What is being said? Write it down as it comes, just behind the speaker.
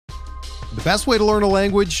The best way to learn a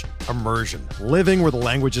language? Immersion. Living where the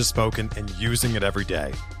language is spoken and using it every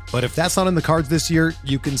day. But if that's not in the cards this year,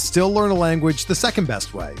 you can still learn a language the second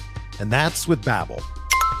best way, and that's with Babbel.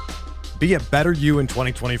 Be a better you in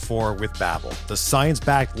 2024 with Babbel, the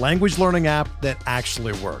science-backed language learning app that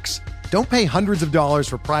actually works. Don't pay hundreds of dollars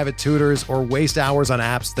for private tutors or waste hours on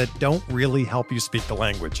apps that don't really help you speak the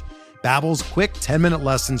language. Babbel's quick 10-minute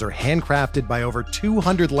lessons are handcrafted by over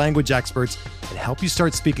 200 language experts and help you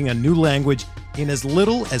start speaking a new language in as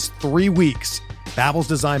little as 3 weeks. Babbel's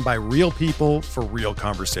designed by real people for real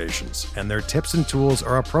conversations, and their tips and tools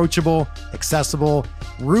are approachable, accessible,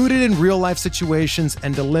 rooted in real-life situations,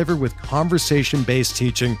 and delivered with conversation-based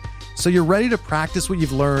teaching, so you're ready to practice what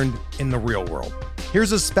you've learned in the real world.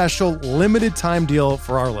 Here's a special limited-time deal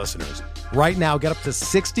for our listeners. Right now, get up to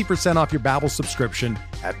 60% off your Babbel subscription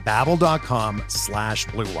at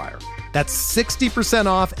babbel.com/Blue Wire. That's 60%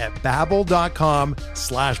 off at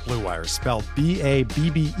babbel.com/Blue Wire, spelled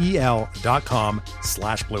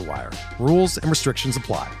BABBEL.com/Blue Wire. Rules and restrictions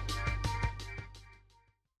apply.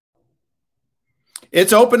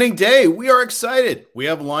 It's opening day. We are excited. We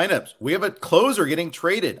have lineups. We have a closer getting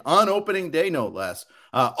traded on opening day, no less.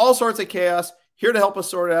 All sorts of chaos. Here to help us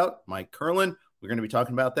sort it out, Mike Curlin. We're going to be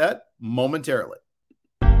talking about that momentarily.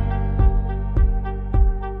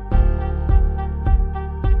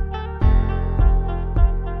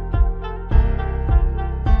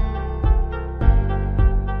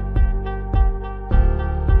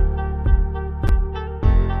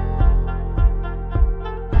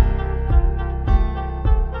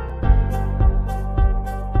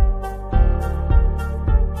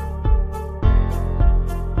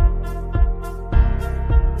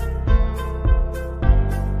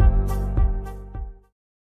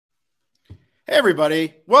 Hey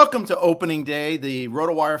everybody, welcome to Opening Day, the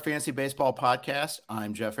RotoWire Fantasy Baseball Podcast.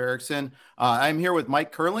 I'm Jeff Erickson. I'm here with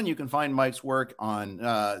Mike Curlin. You can find Mike's work on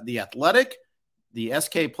The Athletic, the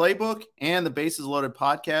SK Playbook, and the Bases Loaded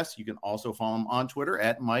Podcast. You can also follow him on Twitter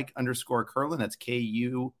at Mike_Curlin. That's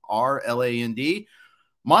KURLAND.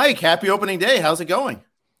 Mike, happy opening day. How's it going?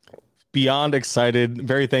 Beyond excited.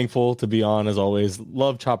 Very thankful to be on as always.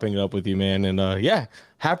 Love chopping it up with you, man. And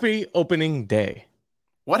happy opening day.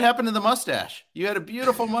 What happened to the mustache? You had a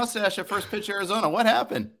beautiful mustache at First Pitch Arizona. What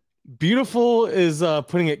happened? Beautiful is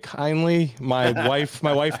putting it kindly. My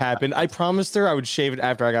wife happened. I promised her I would shave it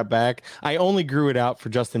after I got back. I only grew it out for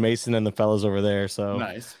Justin Mason and the fellas over there. So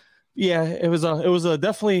nice. Yeah, it was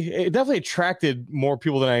definitely attracted more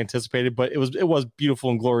people than I anticipated, but it was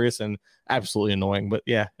beautiful and glorious and absolutely annoying. But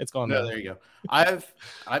yeah, it's gone. No, there you go. I've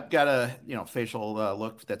got a facial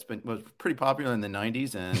look was pretty popular in the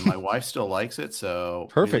 90s, and my wife still likes it. So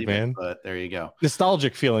perfect, man. But there you go.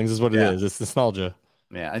 Nostalgic feelings is what it is. It's nostalgia.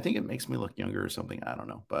 Yeah, I think it makes me look younger or something. I don't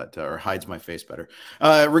know, but or hides my face better.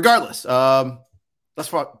 Regardless, let's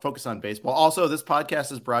focus on baseball. Also, this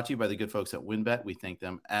podcast is brought to you by the good folks at WynnBET. We thank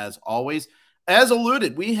them as always. As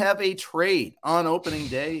alluded, we have a trade on opening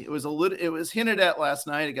day. It was hinted at last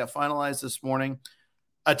night. It got finalized this morning.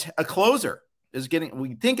 A closer is getting,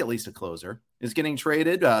 we think at least a closer is getting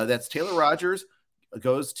traded. That's Taylor Rogers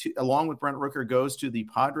along with Brent Rooker, goes to the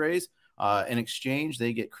Padres. In exchange,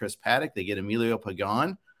 they get Chris Paddock. They get Emilio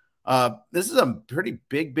Pagan. This is a pretty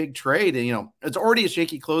big trade. And, it's already a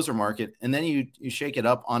shaky closer market, and then you shake it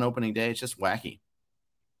up on opening day. It's just wacky.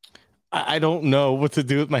 I don't know what to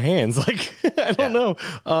do with my hands. I don't know.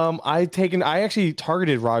 I actually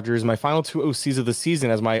targeted Rogers my final two OCs of the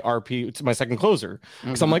season as my RP to my second closer.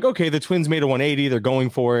 Because I'm like, okay, the Twins made a 180. They're going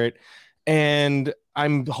for it. And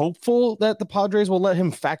I'm hopeful that the Padres will let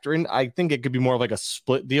him factor in. I think it could be more like a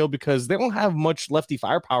split deal because they don't have much lefty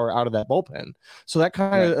firepower out of that bullpen. So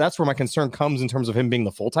that's where my concern comes in terms of him being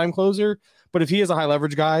the full-time closer. But if he is a high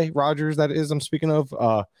leverage guy, Rogers, that is, I'm speaking of,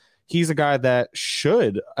 he's a guy that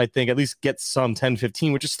should, I think, at least get some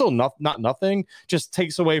 10-15, which is still not nothing. Just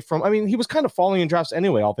takes away from, he was kind of falling in drafts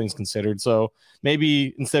anyway, all things considered. So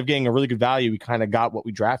maybe instead of getting a really good value, we kind of got what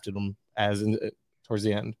we drafted him as towards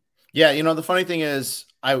the end. Yeah, the funny thing is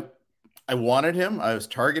I wanted him. I was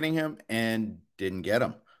targeting him and didn't get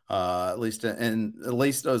him. At least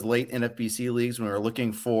those late NFBC leagues when we were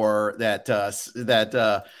looking for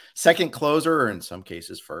that second closer, or in some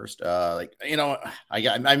cases first. I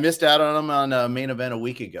missed out on him on a main event a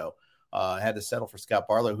week ago. I had to settle for Scott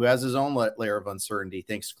Barlow, who has his own layer of uncertainty.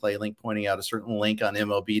 Thanks to Clay Link pointing out a certain link on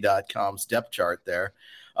MLB.com's depth chart there.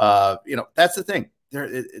 That's the thing.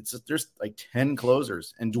 There's like 10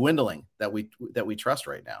 closers and dwindling that we trust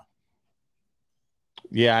right now.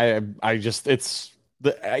 Yeah, it was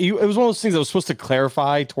one of those things that was supposed to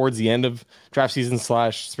clarify towards the end of draft season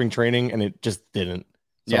 / spring training, and it just didn't.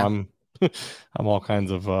 So yeah. I'm all kinds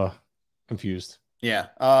of confused. Yeah.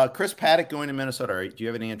 Chris Paddock going to Minnesota. Do you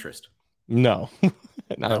have any interest? No,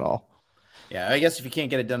 not at all. Yeah, I guess if you can't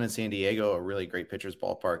get it done in San Diego, a really great pitcher's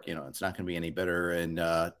ballpark, it's not going to be any better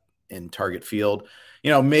in Target Field.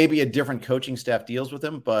 Maybe a different coaching staff deals with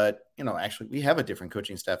him, but actually we have a different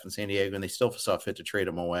coaching staff in San Diego, and they still saw fit to trade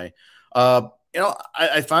him away.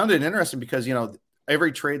 I found it interesting because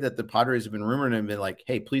every trade that the Padres have been rumored and been like,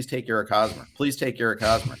 hey, please take Eric Hosmer. Please take Eric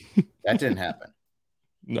Hosmer. That didn't happen.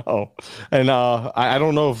 No, and I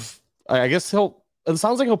don't know if I guess it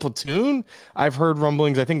sounds like he'll platoon. I've heard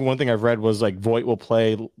rumblings. I think one thing I've read was like Voit will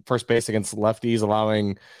play first base against lefties,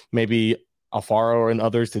 allowing maybe Alfaro and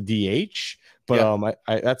others to DH. But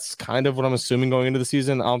that's kind of what I'm assuming going into the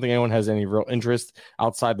season. I don't think anyone has any real interest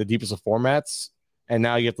outside the deepest of formats. And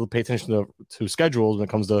now you have to pay attention to schedules when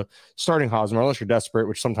it comes to starting Hosmer, unless you're desperate,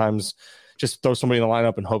 which sometimes just throw somebody in the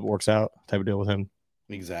lineup and hope it works out type of deal with him.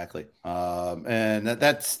 Exactly. And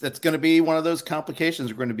that's going to be one of those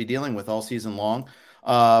complications we're going to be dealing with all season long.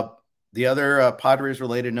 The other Padres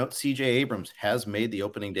related note, CJ Abrams has made the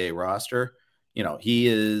opening day roster. He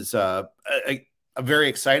is a very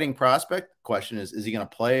exciting prospect. Question is he going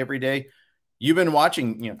to play every day? You've been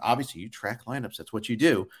watching, obviously you track lineups. That's what you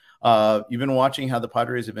do. You've been watching how the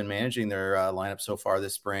Padres have been managing their lineup so far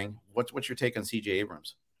this spring. What's your take on CJ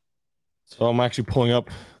Abrams? So I'm actually pulling up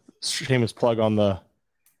shameless plug on the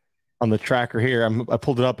tracker here. I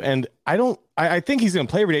pulled it up, and I think he's going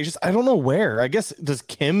to play every day. Just I don't know where. I guess does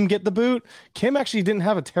Kim get the boot? Kim actually didn't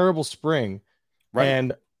have a terrible spring. Right.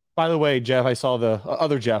 And by the way, Jeff, I saw the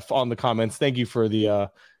other Jeff on the comments. Thank you for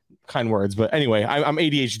the kind words. But anyway, I'm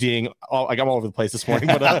ADHDing. I'm all over the place this morning.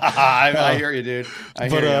 But I hear you, dude. I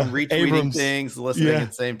hear you. I'm retweeting Abrams, things, listening at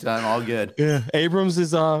the same time. All good. Yeah, Abrams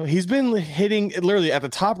is he's been hitting literally at the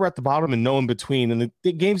top or at the bottom and no in between. And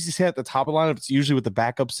the games he's hit at the top of the lineup, it's usually with the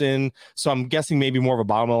backups in. So I'm guessing maybe more of a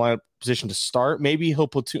bottom of the lineup position to start. Maybe he'll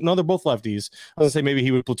platoon. No, they're both lefties. I was gonna say maybe he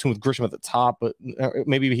would platoon with Grisham at the top, but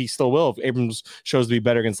maybe he still will if Abrams shows to be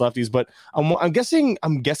better against lefties. But I'm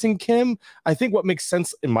guessing Kim. I think what makes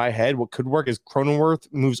sense in my head, what could work, is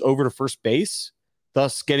Cronenworth moves over to first base,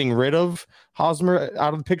 thus getting rid of Hosmer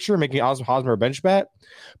out of the picture, making Hosmer a bench bat.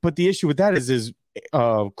 But the issue with that is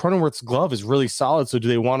Cronenworth's glove is really solid. So do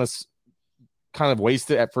they want to kind of waste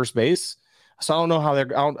it at first base? So I don't know how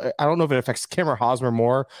I don't know if it affects Kim or Hosmer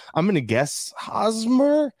more. I'm going to guess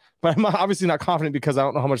Hosmer, but I'm obviously not confident because I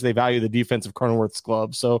don't know how much they value the defense of Cronenworth's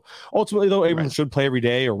glove. So ultimately, though, Abrams should play every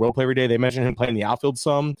day or will play every day. They mentioned him playing the outfield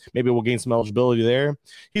some. Maybe we'll gain some eligibility there.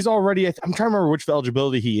 He's already, I'm trying to remember which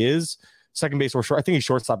eligibility he is. Second base or short. I think he's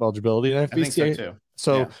shortstop eligibility in FBCA. I think so too.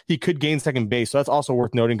 So he could gain second base. So that's also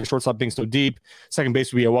worth noting because shortstop being so deep, second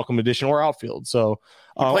base would be a welcome addition, or outfield. So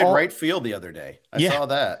he played right field the other day. I saw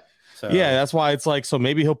that. So. Yeah, that's why it's like, so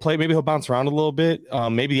maybe he'll play, maybe he'll bounce around a little bit.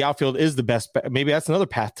 Maybe the outfield is the best. Maybe that's another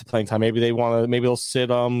path to playing time. Maybe they'll sit,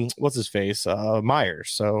 what's his face? Myers.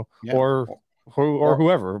 So, or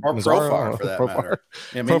whoever. Or Profar for that matter.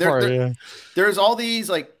 I mean, there's all these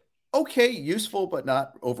like, okay, useful, but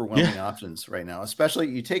not overwhelming options right now. Especially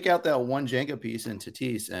you take out that one Jenga piece in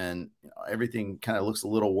Tatis and everything kind of looks a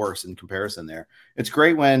little worse in comparison there. It's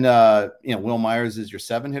great when, Will Myers is your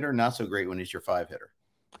 7-hitter, not so great when he's your 5-hitter.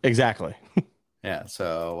 Exactly. Yeah,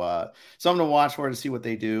 so something to watch for to see what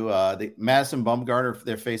they do. The Madison Bumgarner,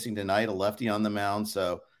 they're facing tonight, a lefty on the mound,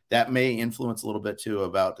 so that may influence a little bit too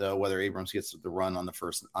about whether Abrams gets the run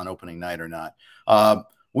on opening night or not.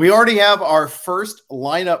 We already have our first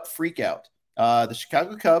lineup freakout. The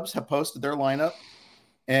Chicago Cubs have posted their lineup,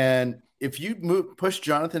 and if you push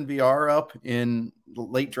Jonathan Villar up in the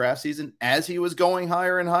late draft season as he was going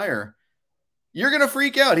higher and higher, you're going to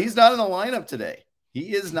freak out. He's not in the lineup today.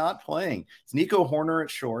 He is not playing. It's Nico Horner at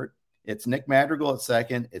short. It's Nick Madrigal at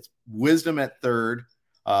second. It's Wisdom at third.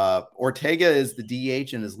 Ortega is the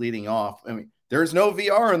DH and is leading off. I mean, there's no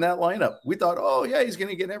VR in that lineup. We thought, oh, yeah, he's going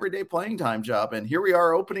to get an everyday playing time job. And here we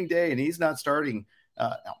are opening day, and he's not starting.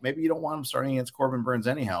 Maybe you don't want him starting against Corbin Burns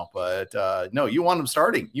anyhow, but no, you want him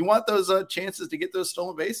starting. You want those chances to get those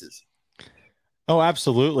stolen bases. Oh,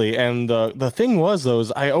 absolutely. And the thing was, though,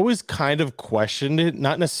 is I always kind of questioned it,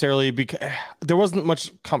 not necessarily because there wasn't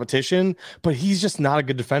much competition, but he's just not a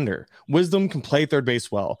good defender. Wisdom can play third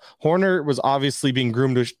base well. Horner was obviously being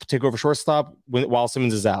groomed to take over shortstop while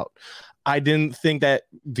Simmons is out. I didn't think that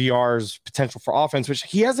VR's potential for offense, which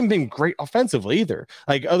he hasn't been great offensively either.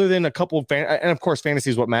 Like other than a couple of and of course, fantasy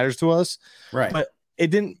is what matters to us. Right. But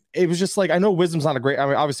it was just like, I know Wisdom's not a great, I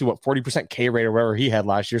mean, obviously 40% K rate or whatever he had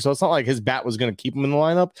last year. So it's not like his bat was going to keep him in the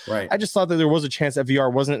lineup. Right. I just thought that there was a chance that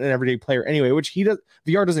VR wasn't an everyday player anyway, which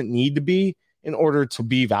VR doesn't need to be in order to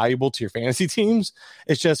be valuable to your fantasy teams.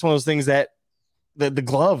 It's just one of those things that The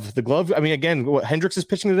glove. I mean, again, Hendricks is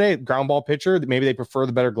pitching today, ground ball pitcher. Maybe they prefer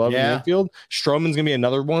the better glove in the infield. Stroman's gonna be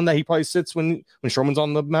another one that he probably sits when Stroman's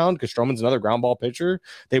on the mound, because Stroman's another ground ball pitcher.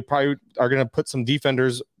 They probably are gonna put some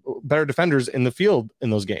better defenders in the field in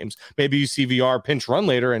those games. Maybe you see VR pinch run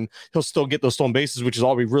later and he'll still get those stolen bases, which is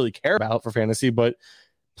all we really care about for fantasy. But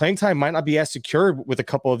playing time might not be as secure with a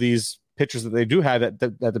couple of these pitchers that they do have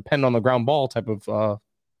that depend on the ground ball type of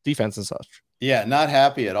defense and such. Yeah, not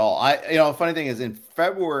happy at all. Funny thing is, in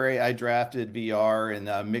February, I drafted VR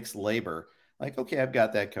and mixed labor. Like, okay, I've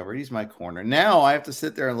got that covered. He's my corner. Now I have to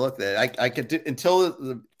sit there and look at it. I could do until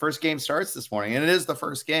the first game starts this morning, and it is the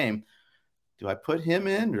first game. Do I put him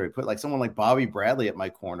in, or do I put like someone like Bobby Bradley at my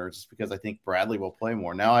corner just because I think Bradley will play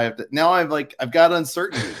more? Now I've got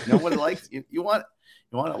uncertainty. Nobody likes you want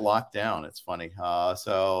it locked down. It's funny.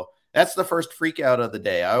 So that's the first freak out of the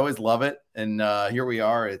day. I always love it, and here we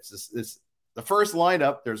are. It's the first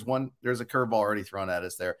lineup. There's a curveball already thrown at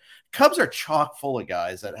us there. Cubs are chock full of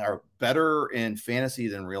guys that are better in fantasy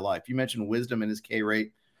than real life. You mentioned Wisdom and his K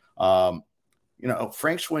rate.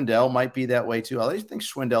 Frank Schwindel might be that way too. I think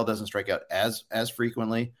Schwindel doesn't strike out as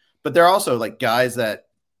frequently, but they're also like guys that,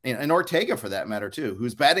 and Ortega for that matter too,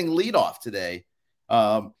 who's batting leadoff today.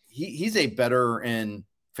 He's a better in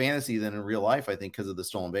fantasy than in real life, I think, because of the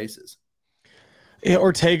stolen bases. Yeah,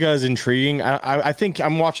 Ortega is intriguing. I think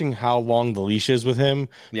I'm watching how long the leash is with him,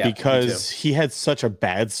 because he had such a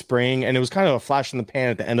bad spring, and it was kind of a flash in the pan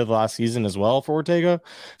at the end of the last season as well for Ortega.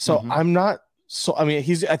 So I'm not. So I mean,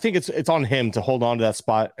 I think it's on him to hold on to that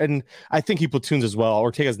spot, and I think he platoons as well.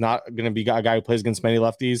 Ortega's not going to be a guy who plays against many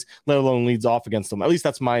lefties, let alone leads off against them. At least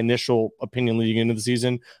that's my initial opinion leading into the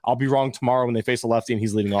season. I'll be wrong tomorrow when they face a lefty and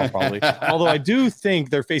he's leading off probably. Although I do think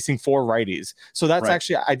they're facing 4 righties, so that's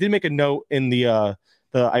actually, I did make a note in the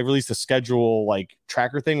I released a schedule like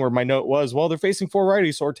tracker thing where my note was, well, they're facing 4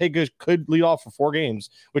 righties, so Ortega could lead off for 4 games,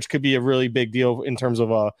 which could be a really big deal in terms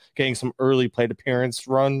of getting some early plate appearance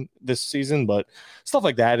run this season. But stuff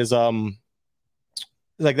like that is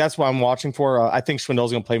like that's what I'm watching for. I think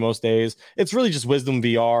Schwindel's going to play most days. It's really just Wisdom,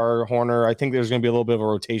 VR, Horner. I think there's going to be a little bit of a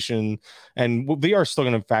rotation, and VR is still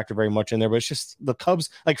going to factor very much in there. But it's just the Cubs,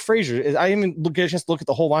 like Frazier. I even get a chance to look at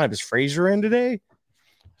the whole lineup. Is Frazier in today?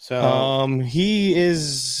 So he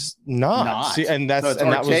is not. See, and that's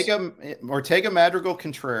Ortega, Madrigal,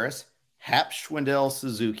 Contreras, Hap, Schwindel,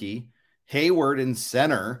 Suzuki, Hayward in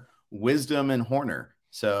center, Wisdom, and Horner.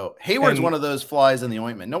 So Hayward's one of those flies in the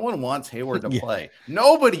ointment. No one wants Hayward to play.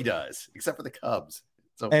 Nobody does, except for the Cubs.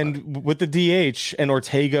 And with the DH and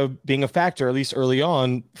Ortega being a factor, at least early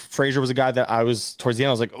on, Frazier was a guy that I was towards the end.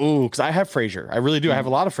 I was like, oh, because I have Frazier. I really do. I have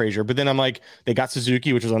a lot of Frazier. But then I'm like, they got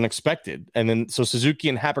Suzuki, which was unexpected. And then so Suzuki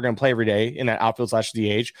and Hap are going to play every day in that outfield /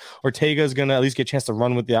 DH. Ortega is going to at least get a chance to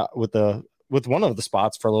run with one of the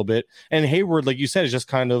spots for a little bit. And Hayward, like you said, is just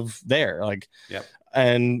kind of there. Like, yep.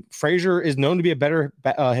 And Frazier is known to be a better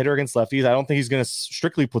hitter against lefties. I don't think he's going to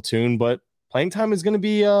strictly platoon, but playing time is going to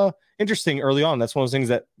be interesting early on. That's one of those things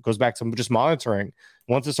that goes back to just monitoring.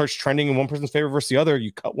 Once it starts trending in one person's favor versus the other,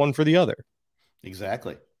 you cut one for the other.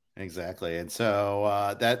 Exactly. And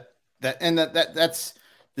so that's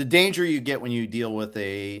the danger you get when you deal with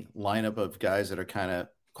a lineup of guys that are kind of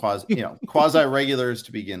quasi regulars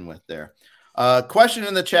to begin with there. Question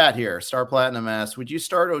in the chat here. Star Platinum asks, would you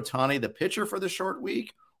start Ohtani, the pitcher, for the short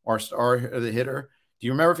week or the hitter? Do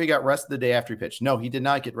you remember if he got rested the day after he pitched? No, he did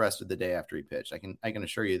not get rested the day after he pitched. I can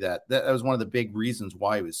assure you that was one of the big reasons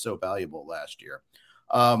why he was so valuable last year.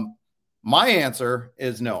 My answer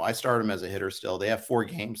is no. I start him as a hitter still. They have 4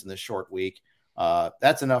 games in this short week.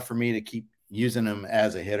 That's enough for me to keep using him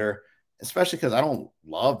as a hitter, especially because I don't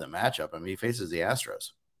love the matchup. I mean, he faces the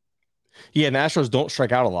Astros. Yeah, and Astros don't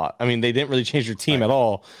strike out a lot. I mean, they didn't really change their team at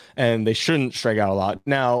all, and they shouldn't strike out a lot.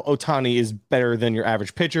 Now, Ohtani is better than your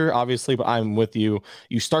average pitcher, obviously, but I'm with you.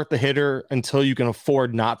 You start the hitter until you can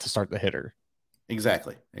afford not to start the hitter.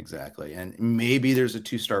 Exactly. And maybe there's a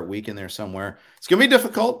 2-start week in there somewhere. It's going to be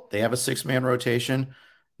difficult. They have a 6-man rotation.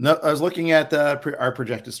 No, I was looking at our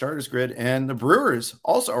projected starters grid, and the Brewers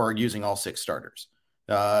also are using all 6 starters,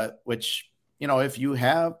 which – if you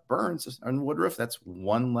have Burns and Woodruff, that's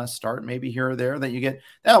one less start maybe here or there that you get.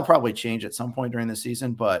 That'll probably change at some point during the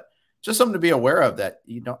season, but just something to be aware of that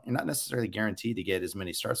you're not necessarily guaranteed to get as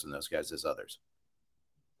many starts from those guys as others.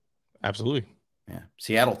 Absolutely. Yeah.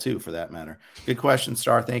 Seattle too, for that matter. Good question,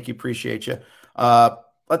 Star. Thank you. Appreciate you.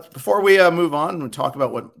 But before we move on and talk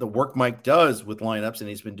about what the work Mike does with lineups, and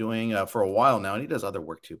he's been doing for a while now, and he does other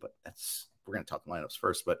work too, but we're going to talk lineups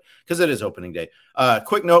first, but because it is opening day.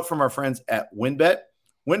 Quick note from our friends at WynnBET.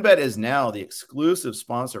 WynnBET is now the exclusive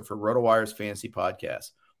sponsor for RotoWire's fantasy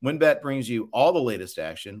podcast. WynnBET brings you all the latest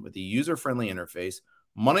action with the user-friendly interface,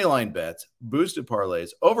 moneyline bets, boosted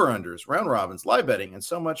parlays, over-unders, round robins, live betting, and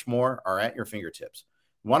so much more are at your fingertips.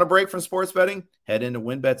 Want a break from sports betting? Head into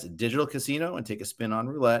WynnBET's digital casino and take a spin on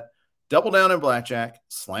roulette, double down in blackjack,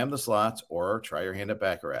 slam the slots, or try your hand at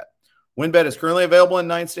Baccarat. WynnBET is currently available in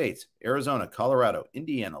 9 states: Arizona, Colorado,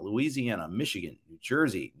 Indiana, Louisiana, Michigan, New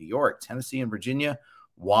Jersey, New York, Tennessee, and Virginia,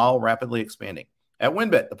 while rapidly expanding. At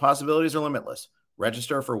WynnBET, the possibilities are limitless.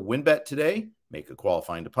 Register for WynnBET today, make a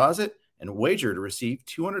qualifying deposit, and wager to receive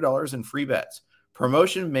 $200 in free bets.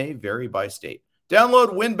 Promotion may vary by state.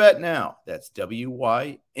 Download WynnBET now. That's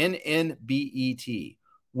WYNNBET.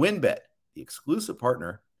 WynnBET, the exclusive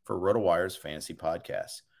partner for RotoWire's fantasy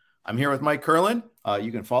podcasts. I'm here with Mike Curlin.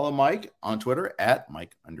 You can follow Mike on Twitter at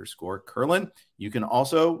Mike_Curlin. You can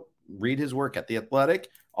also read his work at The Athletic,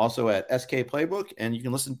 also at SK Playbook, and you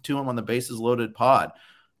can listen to him on the Bases Loaded pod.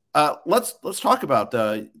 Let's talk about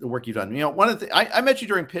the work you've done. You know, one of the I met you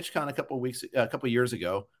during PitchCon a couple years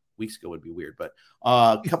ago. Weeks ago would be weird, but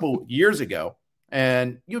a couple years ago,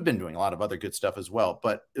 and you've been doing a lot of other good stuff as well.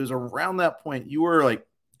 But it was around that point you were like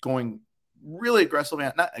going really aggressively.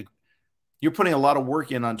 You're putting a lot of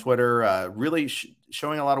work in on Twitter, really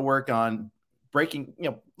showing a lot of work on breaking,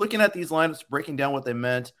 looking at these lineups, breaking down what they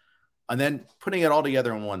meant, and then putting it all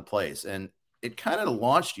together in one place. And it kind of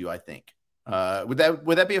launched you, I think. Would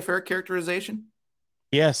that be a fair characterization?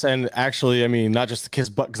 Yes, and actually, I mean, not just the kiss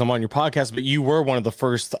butt because I'm on your podcast, but you were one of the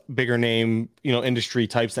first bigger name, industry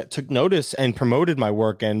types that took notice and promoted my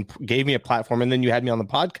work and gave me a platform. And then you had me on the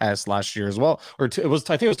podcast last year as well, I think it was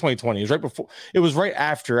 2020. It was right before. It was right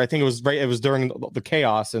after. I think it was right. It was during the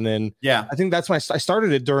chaos, and then I think that's when I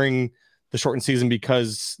started it during the shortened season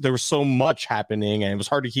because there was so much happening and it was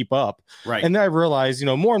hard to keep up. Right. And then I realized,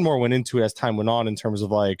 more and more went into it as time went on in terms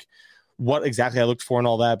of like what exactly I looked for and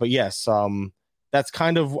all that. But yes, that's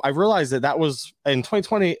kind of, I realized that was in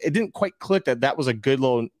 2020, it didn't quite click that was a good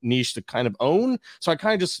little niche to kind of own. So I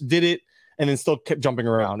kind of just did it and then still kept jumping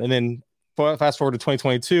around. And then fast forward to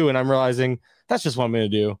 2022, and I'm realizing that's just what I'm going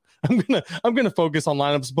to do. I'm gonna focus on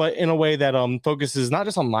lineups, but in a way that focuses not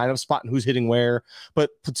just on lineup spot and who's hitting where,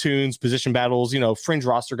 but platoons, position battles, fringe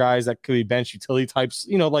roster guys that could be bench utility types,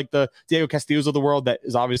 like the Diego Castillos of the world that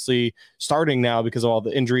is obviously starting now because of all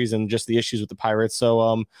the injuries and just the issues with the Pirates.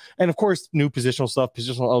 So and of course new positional stuff,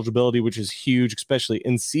 positional eligibility, which is huge, especially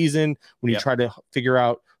in season when you try to figure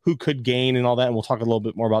out who could gain and all that. And we'll talk a little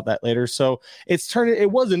bit more about that later. So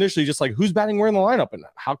it was initially just like who's batting where in the lineup and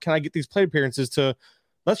how can I get these plate appearances to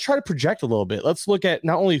let's try to project a little bit. Let's look at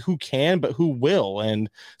not only who can, but who will. And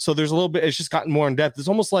so there's a little bit, it's just gotten more in depth. It's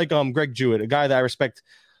almost like Greg Jewett, a guy that I respect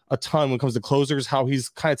a ton when it comes to closers, how he's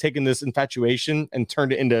kind of taken this infatuation and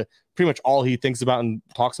turned it into pretty much all he thinks about and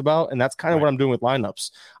talks about. And that's kind of what I'm doing with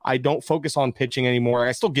lineups. I don't focus on pitching anymore.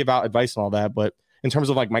 I still give out advice and all that, but in terms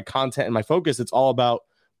of like my content and my focus, it's all about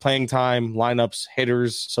playing time, lineups,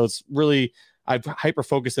 hitters. So it's really, I've hyper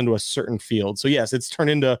focused into a certain field. So yes, it's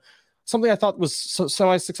turned into something I thought was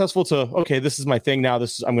semi-successful to, okay, this is my thing now.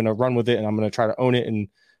 I'm going to run with it and I'm going to try to own it. And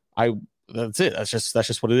that's it. That's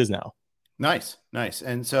just what it is now. Nice.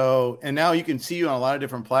 And now you can see you on a lot of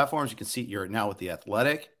different platforms. You can see you're now with The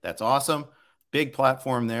Athletic. That's awesome. Big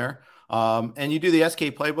platform there. And you do the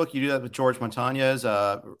SK Playbook. You do that with George Montañez,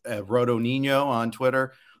 Roto Nino on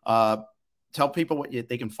Twitter. Tell people what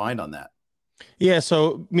they can find on that. Yeah,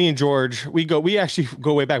 so me and George, we actually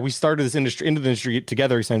go way back. We started this into the industry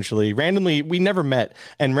together, essentially. Randomly, we never met,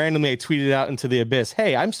 and randomly I tweeted out into the abyss,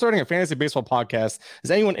 hey, I'm starting a fantasy baseball podcast.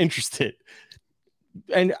 Is anyone interested?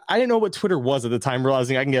 And I didn't know what Twitter was at the time,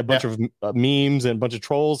 realizing I can get a bunch of memes and a bunch of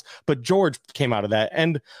trolls, but George came out of that,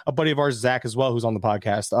 and a buddy of ours, Zach, as well, who's on the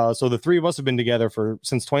podcast. So the three of us have been together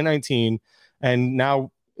since 2019, and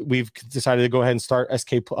now we've decided to go ahead and start the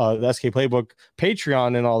SK Playbook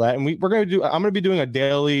Patreon and all that. And I'm going to be doing a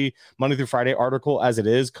daily Monday through Friday article as it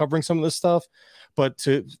is covering some of this stuff. But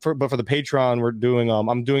for the Patreon, we're doing,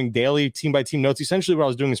 I'm doing daily team by team notes, essentially what I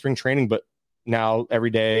was doing in spring training, but now every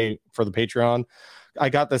day for the Patreon. I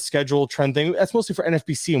got the schedule trend thing. That's mostly for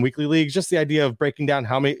NFBC and weekly leagues. Just the idea of breaking down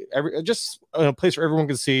just a place where everyone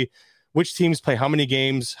can see which teams play how many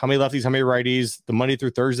games, how many lefties, how many righties, the Monday through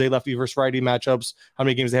Thursday lefty versus righty matchups, how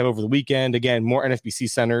many games they have over the weekend. Again, more NFBC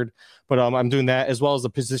centered, but I'm doing that as well as the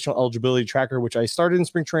positional eligibility tracker, which I started in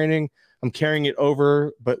spring training. I'm carrying it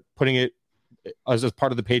over, but putting it as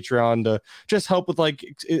part of the Patreon to just help with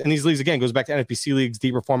and these leagues, again, goes back to NFBC leagues,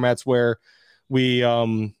 deeper formats where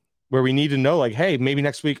we need to know, hey, maybe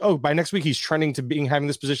next week, by next week he's trending to having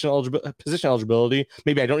this position eligibility.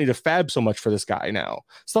 Maybe I don't need to fab so much for this guy now.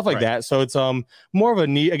 Stuff like that. So it's more of a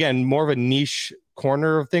niche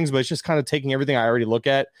corner of things, but it's just kind of taking everything I already look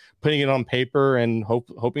at, putting it on paper, and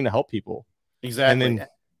hoping to help people. Exactly. And then,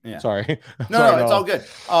 yeah. Sorry. No, it's all good.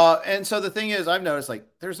 And so the thing is, I've noticed like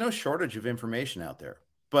there's no shortage of information out there,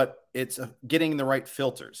 but it's getting the right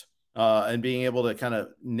filters and being able to kind of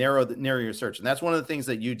narrow your search. And that's one of the things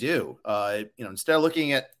that you do. Instead of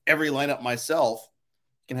looking at every lineup myself,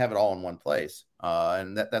 you can have it all in one place.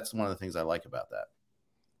 And that's one of the things I like about that.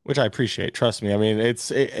 Which I appreciate. Trust me. I mean, it's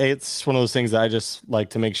one of those things that I just like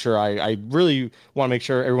to make sure I really want to make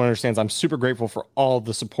sure everyone understands. I'm super grateful for all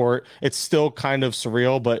the support. It's still kind of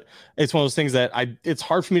surreal, but it's one of those things that it's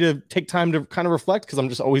hard for me to take time to kind of reflect because I'm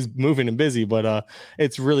just always moving and busy, but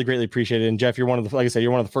it's really greatly appreciated. And Jeff, you're one of the, like I said, you're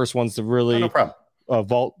one of the first ones to really no problem.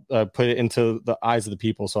 Put it into the eyes of the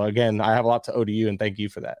people. So again, I have a lot to owe to you and thank you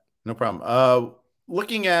for that. No problem.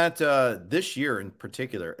 Looking at this year in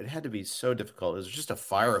particular, it had to be so difficult. It was just a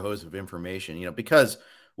fire hose of information, because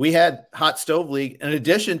we had Hot Stove League in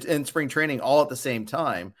addition to in spring training all at the same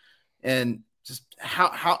time. And just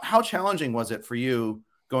how challenging was it for you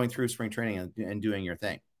going through spring training and doing your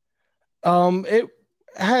thing? It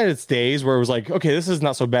had its days where it was like, okay, this is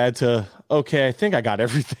not so bad to, okay, I think I got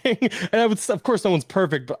everything. And I would, of course, no one's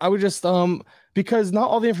perfect, but I would just, because not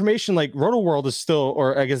all the information, like Roto World is still,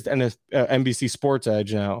 or I guess NBC Sports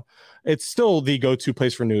Edge now, it's still the go-to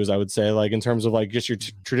place for news, I would say, like in terms of like just your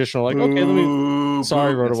traditional, like, okay,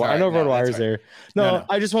 sorry, Roto Wire. I know Roto Wire's there. No,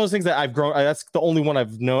 I just one of those things that I've grown. That's the only one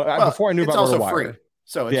I've known before I knew about Roto Wire. Free.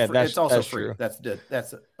 So it's also free. True.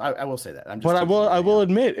 That's I will say that. I will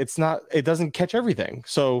admit it doesn't catch everything.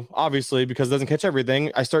 So obviously, because it doesn't catch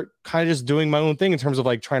everything, I start kind of just doing my own thing in terms of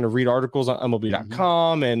like trying to read articles on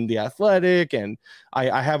MLB.com and The Athletic, and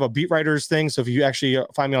I have a beat writers thing. So if you actually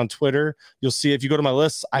find me on Twitter, you'll see if you go to my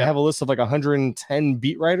list, I have a list of like 110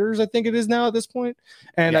 beat writers, I think it is now at this point.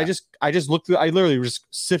 And I just look through, I literally just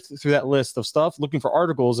sift through that list of stuff looking for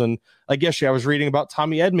articles. And like yesterday, I was reading about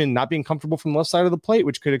Tommy Edman not being comfortable from the left side of the plate,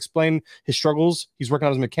 which could explain his struggles. He's working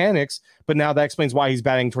on his mechanics, but now that explains why he's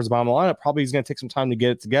batting towards the bottom of the lineup. Probably he's going to take some time to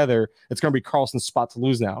get it together. It's going to be Carlson's spot to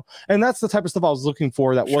lose now. And that's the type of stuff I was looking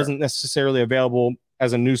for that wasn't necessarily available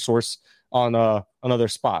as a news source on other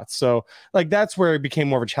spots. So like, that's where it became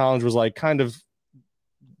more of a challenge, was like kind of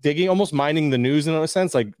digging, almost mining the news in a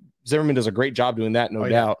sense. Like Zimmerman does a great job doing that, no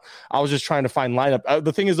doubt. I was just trying to find lineup.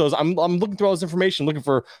 The thing is, though, is I'm looking through all this information, looking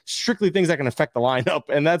for strictly things that can affect the lineup,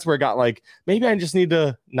 and that's where it got like, maybe I just need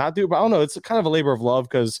to not do it. But I don't know. It's kind of a labor of love,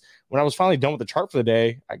 because when I was finally done with the chart for the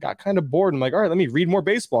day, I got kind of bored. I'm like, all right, let me read more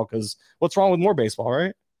baseball, because what's wrong with more baseball,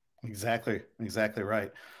 right? Exactly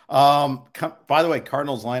right. By the way,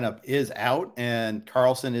 Cardinals lineup is out, and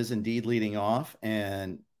Carlson is indeed leading off,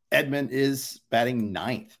 and Edman is batting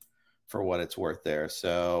ninth, for what it's worth there.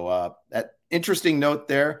 So that interesting note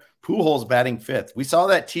there. Pujols batting fifth. We saw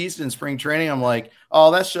that teased in spring training. I'm like,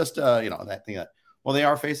 oh, that's just that thing. Well, they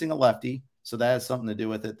are facing a lefty, so that has something to do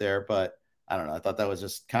with it there. But I don't know. I thought that was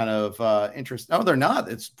just kind of interesting. No, they're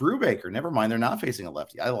not. It's Brubaker. Never mind. They're not facing a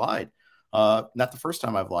lefty. I lied. Not the first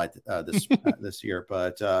time I've lied this year,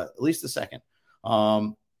 but at least the second.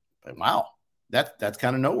 But wow, that's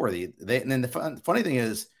kind of noteworthy. And then the funny thing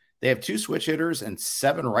is, they have 2 switch hitters and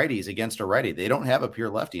 7 righties against a righty. They don't have a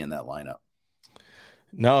pure lefty in that lineup.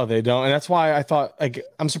 No, they don't. And that's why I thought, like,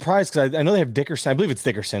 I'm surprised, because I know they have Dickerson. I believe it's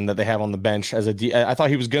Dickerson that they have on the bench as I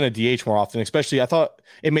thought he was going to DH more often, especially I thought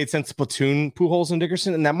it made sense to platoon Pujols and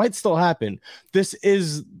Dickerson, and that might still happen. This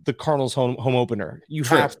is the Cardinals home opener. You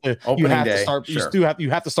have to start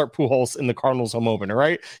Pujols in the Cardinals home opener,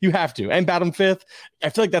 right? You have to. And bat him fifth.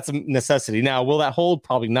 I feel like that's a necessity. Now, will that hold?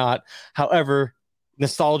 Probably not. However,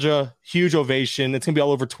 nostalgia, huge ovation. It's gonna be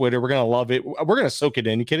all over Twitter. We're gonna love it. We're gonna soak it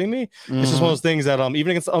in. You kidding me? It's just one of those things that even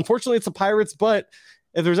against, unfortunately, it's the Pirates, but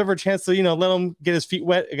if there's ever a chance to let him get his feet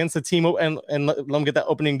wet against the team and let him get that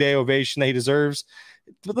opening day ovation that he deserves,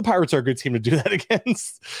 the Pirates are a good team to do that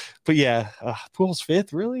against. But yeah, Pujols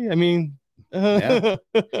fifth, really? I mean, I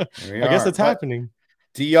guess it's happening.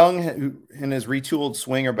 DeYoung, who in his retooled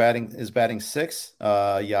swing is batting sixth.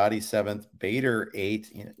 Yachty seventh. Bader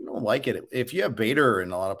eighth. You don't like it if you have Bader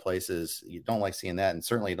in a lot of places. You don't like seeing that, and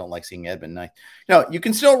certainly you don't like seeing Edman ninth. No, you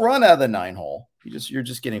can still run out of the 9 hole. You're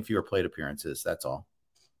just getting fewer plate appearances. That's all.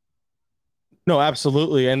 No,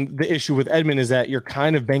 absolutely. And the issue with Edman is that you're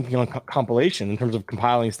kind of banking on compilation in terms of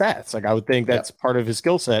compiling stats. Like, I would think that's part of his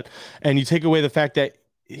skill set, and you take away the fact that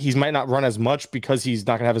he might not run as much because he's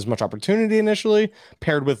not going to have as much opportunity initially,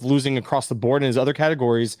 paired with losing across the board in his other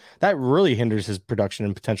categories. That really hinders his production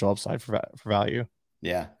and potential upside for value.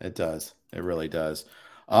 Yeah, it does. It really does.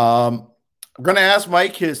 I'm going to ask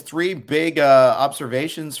Mike his 3 big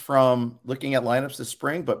observations from looking at lineups this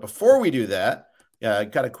spring. But before we do that, Yeah, I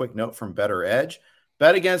got a quick note from Better Edge.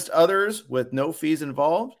 Bet against others with no fees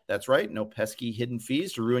involved. That's right. No pesky hidden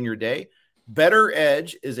fees to ruin your day. Better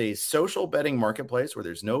Edge is a social betting marketplace where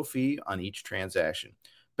there's no fee on each transaction.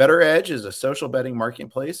 Better Edge is a social betting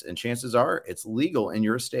marketplace, and chances are it's legal in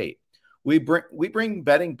your state. We bring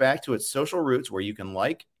betting back to its social roots where you can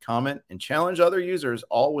like, comment, and challenge other users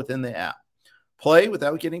all within the app. Play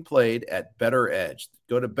without getting played at Better Edge.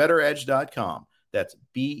 Go to betteredge.com. That's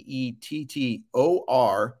BETTOREDGE.com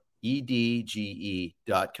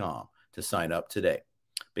to sign up today.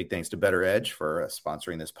 Big thanks to Better Edge for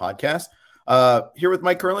sponsoring this podcast. Here with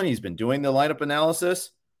Mike Curlin. He's been doing the lineup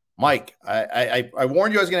analysis. Mike, I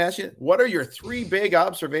warned you I was going to ask you, what are your 3 big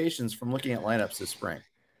observations from looking at lineups this spring?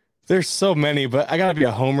 There's so many, but I got to be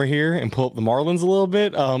a homer here and pull up the Marlins a little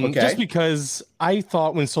bit. Just because I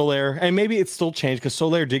thought when Soler, and maybe it's still changed because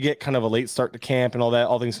Soler did get kind of a late start to camp and all that,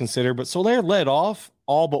 all things considered, but Soler led off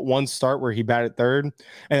all but one start where he batted third.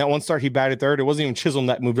 And that one start he batted third, it wasn't even Chisholm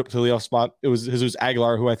that moved up to the leadoff spot. It was Jesus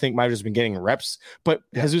Aguilar, who I think might have just been getting reps, but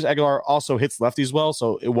Jesus Aguilar also hits lefties well.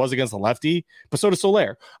 So it was against a lefty, but so does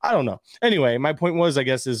Soler. I don't know. Anyway, my point was, I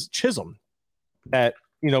guess, is Chisholm that,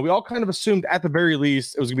 we all kind of assumed at the very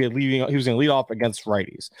least it was going to be he was going to lead off against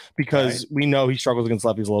righties because we know he struggles against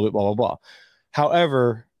lefties a little bit, blah, blah, blah.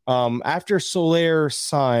 However, after Soler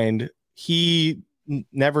signed, he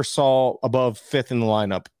never saw above 5th in the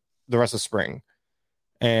lineup the rest of spring.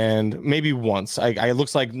 And maybe once. It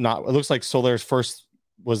looks like Soler's first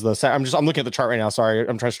was I'm looking at the chart right now. Sorry.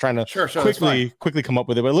 I'm just trying to quickly come up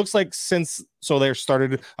with it. But it looks like since Soler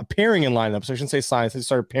started appearing in lineups, I shouldn't say signs, he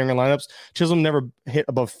started appearing in lineups, Chisholm never hit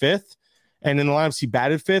above 5th. And in the lineups he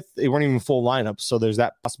batted 5th, they weren't even full lineups. So there's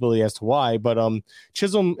that possibility as to why. But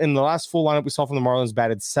Chisholm in the last full lineup we saw from the Marlins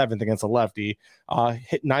batted 7th against a lefty,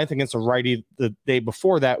 hit 9th against a righty the day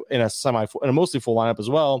before that in a mostly full lineup as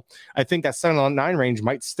well. I think that 7-9 range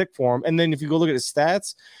might stick for him. And then if you go look at his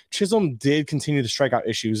stats, Chisholm did continue the strikeout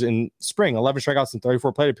issues in spring, 11 strikeouts and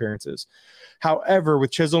 34 plate appearances. However, with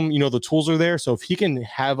Chisholm, the tools are there. So if he can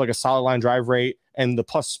have like a solid line drive rate and the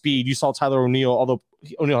plus speed, you saw Tyler O'Neill, although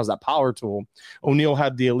O'Neill has that power tool, O'Neill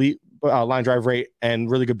had the elite line drive rate and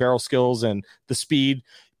really good barrel skills and the speed.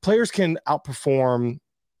 Players can outperform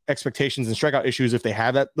expectations and strikeout issues if they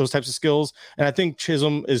have those types of skills. And I think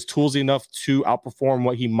Chisholm is toolsy enough to outperform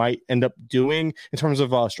what he might end up doing in terms of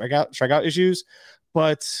strikeout issues.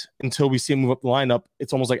 But until we see him move up the lineup,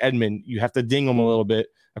 it's almost like Edman. You have to ding him a little bit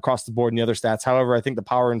across the board in the other stats. However, I think the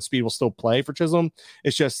power and speed will still play for Chisholm.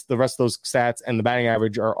 It's just the rest of those stats and the batting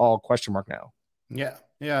average are all question mark now. Yeah.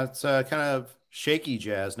 It's kind of shaky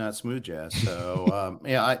jazz, not smooth jazz. So,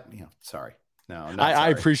 sorry. No, I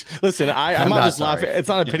appreciate. Listen, I'm not just laughing. It's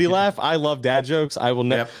not a pity laugh. I love dad jokes. I will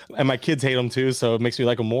never, and my kids hate them too, so it makes me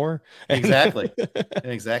like them more. Exactly.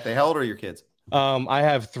 How old are your kids? I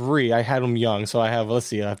have 3. I had them young, so I have a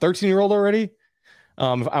 13-year-old already.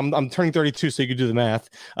 I'm turning 32, so you can do the math.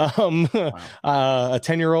 A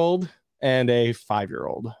 10-year-old and a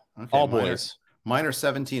 5-year-old. Okay, all boys. Mine are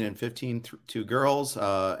 17 and 15, 2 girls,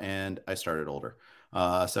 and I started older.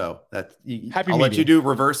 So that I'll let you do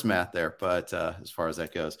reverse math there, but as far as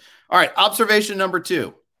that goes. All right, observation number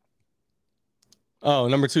 2. Oh,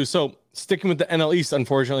 number 2. So sticking with the NL East,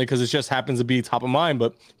 unfortunately, because it just happens to be top of mind,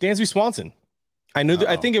 but Dansby Swanson. I knew that.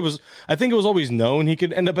 I think it was always known he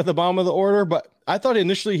could end up at the bottom of the order, but I thought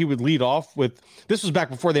initially he would lead off with. This was back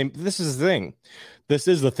before this is the thing. This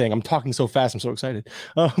is the thing. I'm talking so fast. I'm so excited.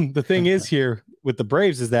 The thing is here with the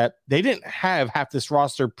Braves is that they didn't have half this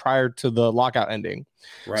roster prior to the lockout ending.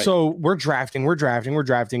 Right. So we're drafting,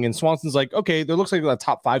 and Swanson's like, okay, there looks like a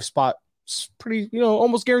top 5 spot, pretty,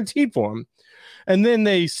 almost guaranteed for him. And then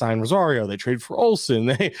they sign Rosario. They trade for Olsen.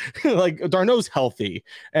 They d'Arnaud's healthy,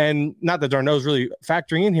 and not that d'Arnaud's really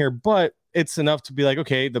factoring in here, but it's enough to be like,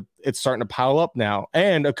 okay, it's starting to pile up now.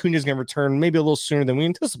 And Acuna's going to return maybe a little sooner than we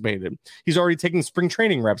anticipated. He's already taking spring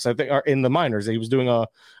training reps, I think, in the minors. He was doing I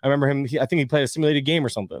remember him. I think he played a simulated game or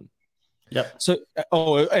something. Yep. So,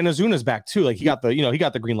 and Azuna's back too. Like he got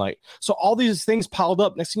the green light. So all these things piled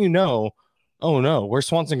up. Next thing you know, oh no, where's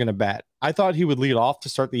Swanson going to bat? I thought he would lead off to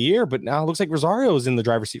start the year, but now it looks like Rosario is in the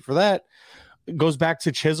driver's seat for that. It goes back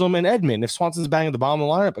to Chisholm and Edman. If Swanson's batting at the bottom of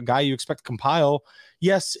the lineup, a guy you expect to compile,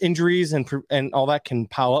 yes, injuries and all that can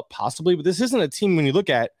pile up possibly, but this isn't a team when you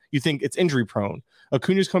look at, you think it's injury prone.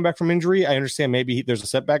 Acuna's coming back from injury. I understand maybe there's a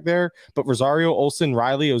setback there, but Rosario, Olsen,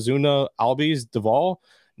 Riley, Ozuna, Albies, Duvall,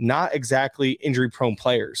 not exactly injury prone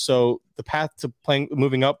players. So the path to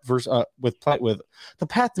moving up the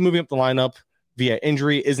path to moving up the lineup via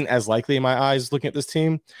injury isn't as likely in my eyes looking at this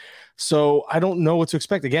team. So I don't know what to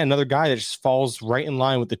expect. Again, another guy that just falls right in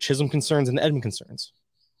line with the Chisholm concerns and the Edman concerns.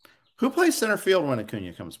 Who plays center field when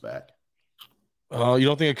Acuna comes back? You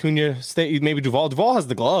don't think Acuna stay? Maybe Duvall. Duvall has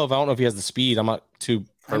the glove. I don't know if he has the speed. I'm not too.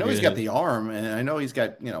 I know he's got the arm, and I know he's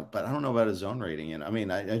got, but I don't know about his zone rating. And I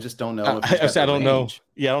mean, I just don't know if he's got I don't know.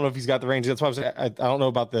 Yeah, I don't know if he's got the range. That's why I don't know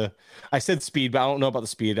about the. I said speed, but I don't know about the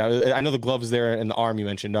speed. I know the glove is there and the arm you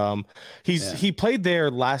mentioned. He played there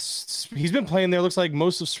last. He's been playing there. Looks like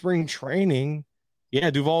most of spring training. Yeah,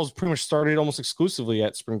 Duvall's pretty much started almost exclusively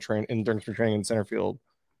at spring training during spring training in center field.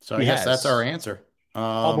 So I guess that's our answer.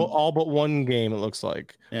 All but one game, it looks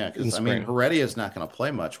like. Yeah, because I mean, Heredia is not going to play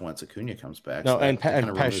much once Acuna comes back. No, so and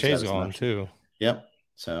Pache's gone too. Yep.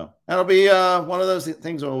 So that'll be one of those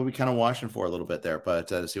things we'll be kind of watching for a little bit there, but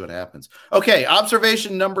to see what happens. Okay,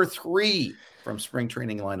 observation number 3 from spring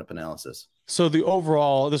training lineup analysis. So the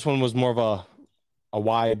overall, this one was more of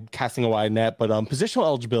casting a wide net, but positional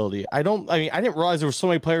eligibility. I didn't realize there were so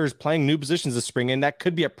many players playing new positions this spring, and that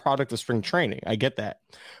could be a product of spring training. I get that,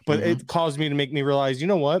 but it caused me to make me realize, you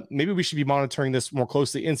know what, maybe we should be monitoring this more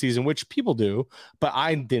closely in season, which people do, but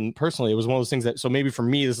I didn't personally. It was one of those things that, so maybe for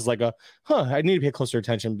me, this is like I need to pay closer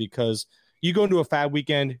attention, because you go into a fab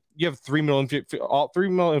weekend, you have three middle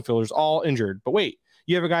infielders all injured, but wait,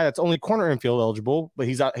 you have a guy that's only corner infield eligible, but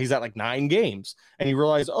he's at like 9 games, and you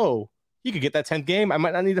realize, you could get that 10th game. I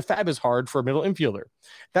might not need a fab as hard for a middle infielder.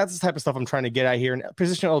 That's the type of stuff I'm trying to get at here. And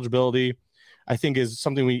position eligibility, I think, is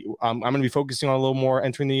something I'm going to be focusing on a little more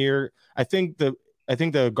entering the year. I think the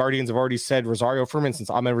Guardians have already said Rosario, for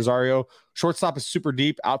instance, Ahmed Rosario, shortstop is super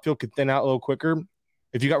deep. Outfield could thin out a little quicker.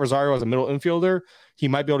 If you got Rosario as a middle infielder, he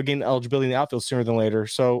might be able to gain eligibility in the outfield sooner than later.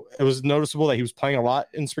 So it was noticeable that he was playing a lot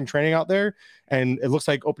in spring training out there. And it looks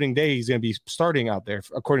like opening day, he's going to be starting out there,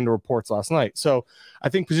 according to reports last night. So I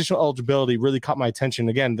think positional eligibility really caught my attention.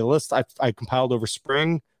 Again, the list I compiled over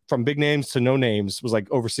spring, from big names to no names, was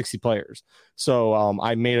like over 60 players. So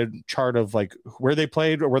I made a chart of like where they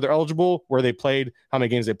played, or where they're eligible, where they played, how many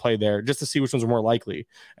games they played there, just to see which ones are more likely.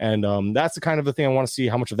 And that's the kind of the thing I want to see,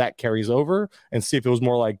 how much of that carries over, and see if it was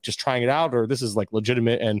more like just trying it out, or this is like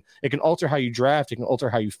legitimate, and it can alter how you draft, it can alter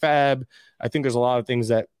how you fab. I think there's a lot of things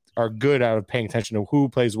that are good out of paying attention to who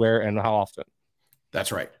plays where and how often.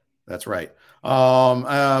 That's right. And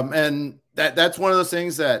that's one of those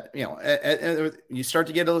things that, you start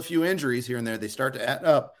to get a few injuries here and there. They start to add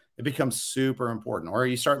up. It becomes super important. Or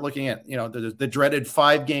you start looking at, the dreaded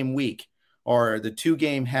 5-game week, or the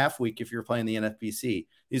 2-game half week if you're playing the NFBC.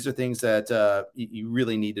 These are things that you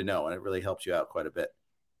really need to know, and it really helps you out quite a bit.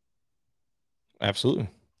 Absolutely.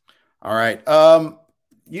 All right.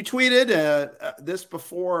 You tweeted this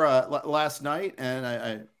before last night, and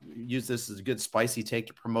I use this as a good spicy take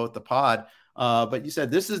to promote the pod. But you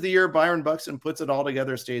said this is the year Byron Buxton puts it all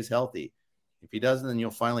together, stays healthy. If he doesn't, then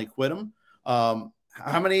you'll finally quit him. How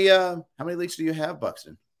many leagues do you have,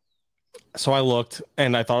 Buxton? So I looked,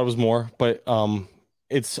 and I thought it was more, but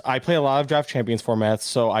I play a lot of Draft Champions formats,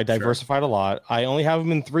 so I diversified a lot. I only have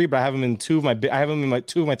them in 3, but I have them in 2 of my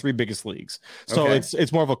 2 of my 3 biggest leagues. So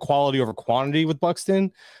it's more of a quality over quantity with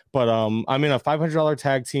Buxton. But I'm in a $500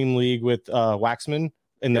 tag team league with Waxman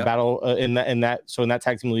in the battle in that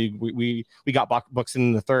tag team league. We got Buxton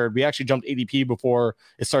in the 3rd. We actually jumped ADP before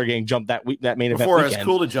it started getting jumped that main event before weekend. It's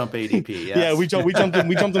cool to jump ADP. Yes. Yeah, we jumped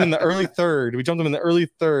them in the early 3rd. We jumped them in the early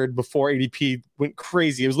 3rd before ADP went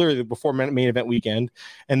crazy. It was literally before main event weekend.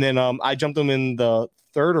 And then I jumped them in the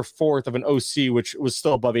 3rd or 4th of an OC, which was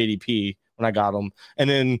still above ADP when I got him. And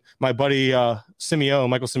then my buddy Michael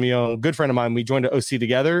Simeone, good friend of mine, we joined an OC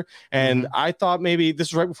together. And I thought maybe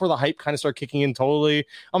this was right before the hype kind of started kicking in totally.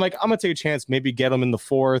 I'm like, I'm going to take a chance, maybe get him in the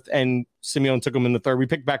 4th. And Simeone took him in the 3rd. We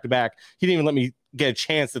picked back to back. He didn't even let me get a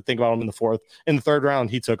chance to think about him in the 4th. In the 3rd round,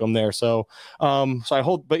 he took him there. So I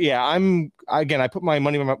hold, but yeah, I put my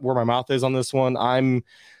money where my mouth is on this one.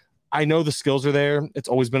 I know the skills are there. It's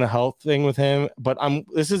always been a health thing with him, but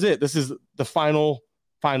this is it. This is the final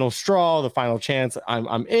straw, the final chance.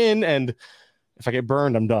 I'm in, and if I get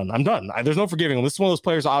burned, I'm done. There's no forgiving him. This is one of those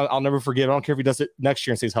players I'll never forgive. I don't care if he does it next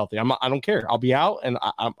year and stays healthy. I don't care. I'll be out, and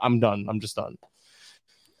I'm done. I'm just done.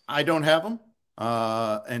 I don't have him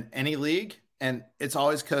in any league, and it's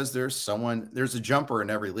always because there's a jumper in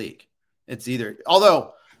every league. It's either,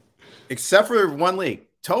 although except for one league,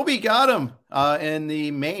 Toby got him in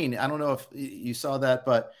the main. I don't know if you saw that,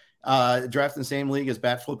 but draft in the same league as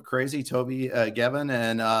Bat Flip Crazy, Toby Gavin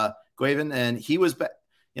and Guavin, and he was,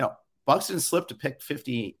 Buxton slipped to pick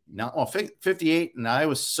 58, and I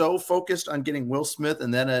was so focused on getting Will Smith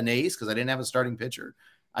and then an ace because I didn't have a starting pitcher.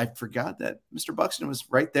 I forgot that Mr. Buxton was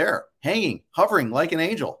right there, hanging, hovering like an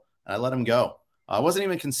angel, and I let him go. I wasn't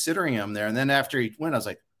even considering him there, and then after he went, I was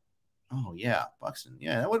like, oh yeah, Buxton,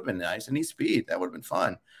 yeah, that would have been nice. And he's speed, that would have been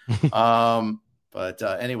fun. But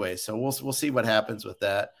anyway, so we'll see what happens with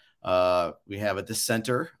that. We have a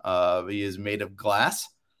dissenter. He is made of glass.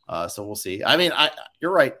 So we'll see. I mean,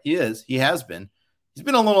 you're right. He has been. He's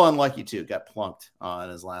been a little unlucky too. Got plunked on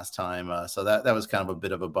his last time. So that was kind of a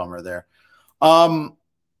bit of a bummer there. Who's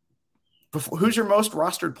your most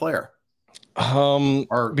rostered player?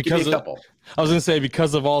 Or because a couple. I was going to say,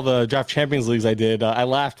 because of all the draft champions leagues I did, I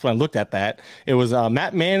laughed when I looked at that. It was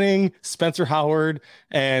Matt Manning, Spencer Howard,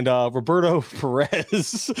 and Roberto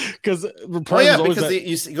Perez. Because you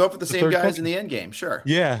go up with the same guys in the end game. Sure.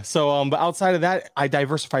 Yeah. So, but outside of that, I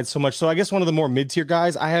diversified so much. So I guess one of the more mid-tier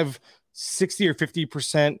guys, I have 60 or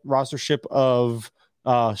 50% rostership of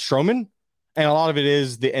Stroman. And a lot of it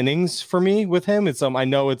is the innings for me with him. It's I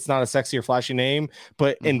know it's not a sexy or flashy name,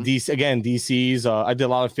 but in DCs, I did a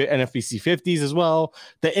lot of NFBC 50s as well.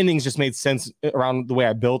 The innings just made sense around the way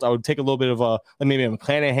I built. I would take a little bit of maybe a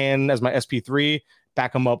McClanahan as my SP3,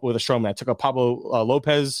 back him up with a Stroman. I took a Pablo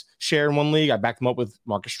Lopez share in one league. I backed him up with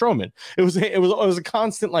Marcus Stroman. It was a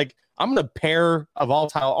constant, like, I'm going to pair a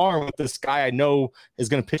volatile arm with this guy I know is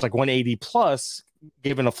going to pitch like 180 plus,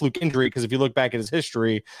 given a fluke injury. Because if you look back at his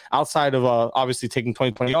history, outside of obviously taking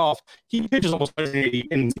 2020 off, he pitches almost 180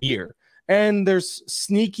 in a year. And there's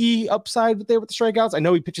sneaky upside there with the strikeouts. I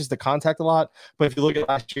know he pitches the contact a lot, but if you look at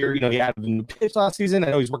last year, he added a new pitch last season. I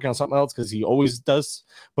know he's working on something else because he always does,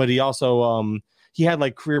 but he also he had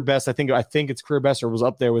like career best. I think it's career best, or was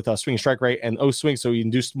up there with swing strike rate and swing. So he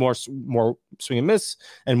induced more swing and miss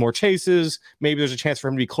and more chases. Maybe there's a chance for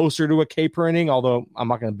him to be closer to a K per inning, although I'm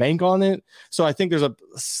not going to bank on it. So I think there's a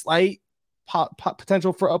slight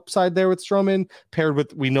potential for upside there with Stroman, paired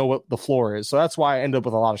with, we know what the floor is. So that's why I end up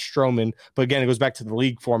with a lot of Stroman. But again, it goes back to the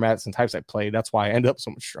league formats and types I play. That's why I end up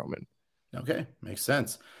so much Stroman. Okay, makes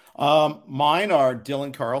sense. Mine are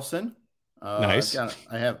Dylan Carlson. Nice.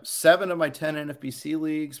 I have 7 of my 10 NFBC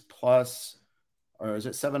leagues plus, or is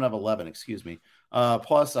it 7 of 11? Excuse me.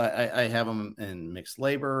 Plus I have them in mixed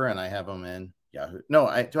labor, and I have them in Yahoo. No,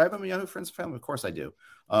 do I have them in Yahoo Friends and Family? Of course I do.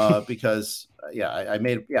 Because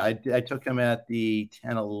I took him at the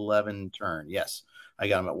 10-11 turn. Yes, I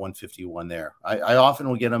got him at 151 there. I often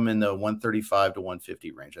will get him in the 135 to 150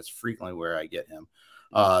 range. That's frequently where I get him.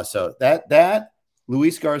 So that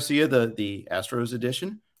Luis Garcia, the Astros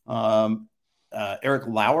edition. Eric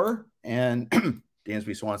Lauer and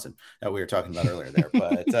Dansby Swanson that we were talking about earlier there,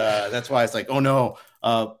 but that's why it's like, oh no.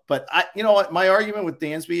 But you know what? My argument with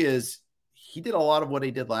Dansby is he did a lot of what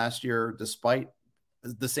he did last year, despite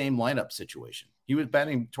the same lineup situation. He was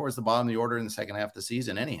batting towards the bottom of the order in the second half of the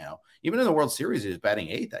season. Anyhow, even in the World Series, he was batting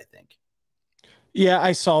 8th, I think. Yeah,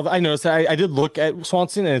 I noticed that. I did look at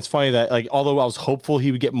Swanson, and it's funny that, like, although I was hopeful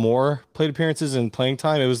he would get more plate appearances and playing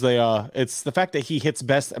time, it was it's the fact that he hits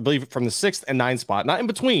best, I believe, from the 6th and 9th spot, not in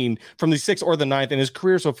between, from the 6th or the 9th. In his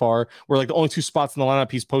career so far, were like the only 2 spots in the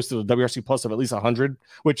lineup he's posted a WRC plus of at least 100,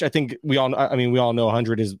 which I think we all know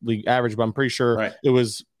 100 is league average, but I'm pretty sure It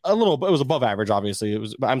was it was above average. Obviously,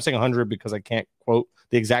 I'm saying 100 because I can't quote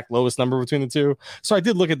the exact lowest number between the two. So I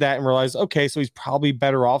did look at that and realize, okay, so he's probably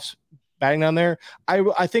better off batting down there.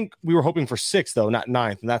 I think we were hoping for 6th though, not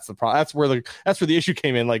 9th, and that's the problem. That's where the issue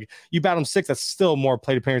came in. Like, you bat him 6th, that's still more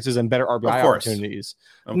plate appearances and better RBI opportunities.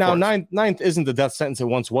 Now 9th isn't the death sentence it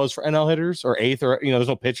once was for NL hitters, or 8th, or there's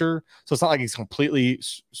no pitcher, so it's not like he's completely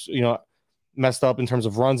messed up in terms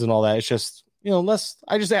of runs and all that. It's just less.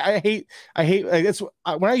 I hate like, it's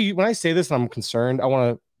when I say this and I'm concerned,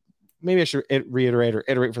 maybe I should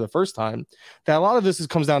iterate for the first time that a lot of this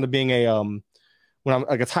comes down to being when I'm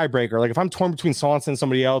like a tiebreaker. Like, if I'm torn between Swanson and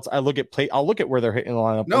somebody else, I'll look at where they're hitting the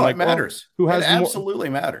lineup. No, it matters. It absolutely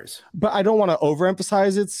matters. But I don't want to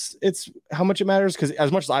overemphasize it's how much it matters, because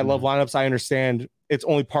as much as I love lineups, I understand it's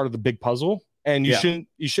only part of the big puzzle. And it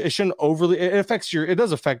shouldn't overly, it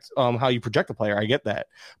does affect how you project a player. I get that.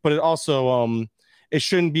 But it also it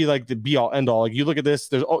shouldn't be like the be all end all. Like, you look at this,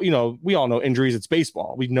 there's we all know injuries, it's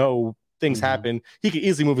baseball. We know things happen. He could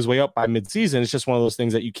easily move his way up by mid-season. It's just one of those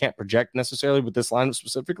things that you can't project necessarily with this lineup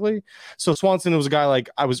specifically. So Swanson was a guy like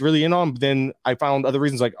I was really in on, but then I found other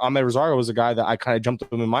reasons. Like, Ahmed Rosario was a guy that I kind of jumped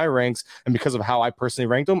him in my ranks, and because of how I personally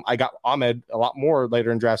ranked him, I got Ahmed a lot more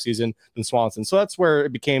later in draft season than Swanson. So that's where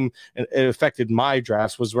it affected my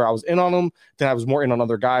drafts, was where I was in on him, then I was more in on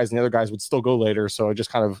other guys, and the other guys would still go later. So it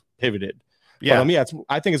just kind of pivoted. Yeah, but,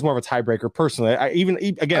 I think it's more of a tiebreaker personally. I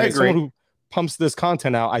agree. Someone who pumps this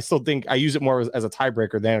content out, I still think I use it more as a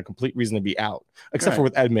tiebreaker than a complete reason to be out. Except for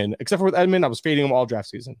with Edman, I was fading him all draft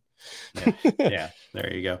season. Yeah,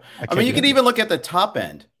 there you go. You could even look at the top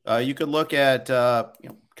end. You could look at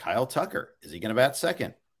Kyle Tucker. Is he going to bat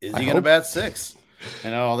 2nd? Is he going to bat 6th?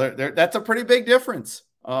 That's a pretty big difference.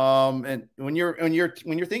 And when you're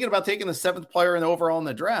thinking about taking the 7th player in the overall in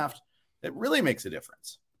the draft, it really makes a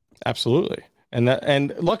difference. Absolutely.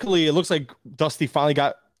 And luckily it looks like Dusty finally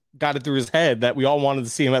got it through his head that we all wanted to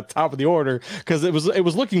see him at the top of the order, because it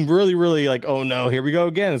was looking really, really like, oh no, here we go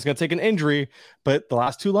again. It's going to take an injury. But the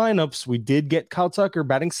last 2 lineups, we did get Kyle Tucker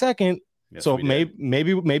batting second. Yes, so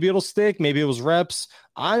maybe it'll stick. Maybe it was reps.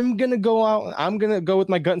 I'm going to go out. I'm going to go with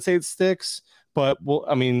my gut and say it sticks. But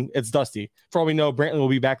it's Dusty. For all we know, Brantley will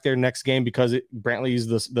be back there next game because Brantley is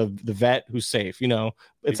the vet who's safe.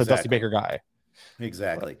 It's a Dusty Baker guy.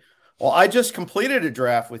 Exactly. Well, I just completed a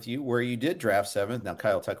draft with you where you did draft 7th. Now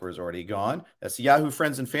Kyle Tucker is already gone. That's the Yahoo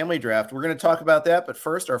Friends and Family draft. We're going to talk about that. But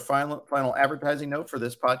first, our final advertising note for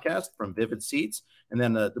this podcast from Vivid Seats, and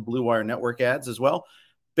then the Blue Wire Network ads as well.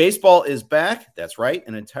 Baseball is back. That's right.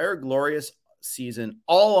 An entire glorious season,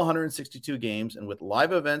 all 162 games. And with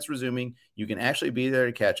live events resuming, you can actually be there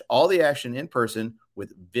to catch all the action in person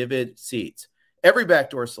with Vivid Seats. Every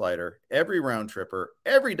backdoor slider, every round tripper,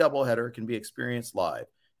 every doubleheader can be experienced live.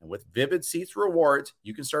 And with Vivid Seats rewards,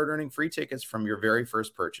 you can start earning free tickets from your very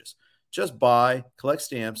first purchase. Just buy, collect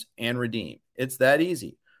stamps, and redeem. It's that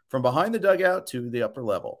easy. From behind the dugout to the upper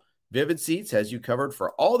level, Vivid Seats has you covered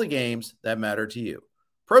for all the games that matter to you.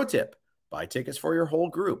 Pro tip, buy tickets for your whole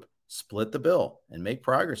group, split the bill, and make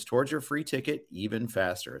progress towards your free ticket even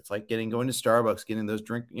faster. It's like going to Starbucks, getting those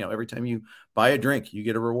drink, every time you buy a drink, you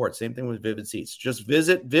get a reward. Same thing with Vivid Seats. Just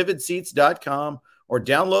visit vividseats.com or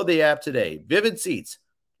download the app today. Vivid Seats.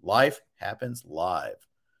 Life happens live.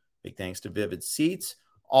 Big thanks to Vivid Seats.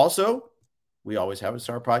 Also, we always have a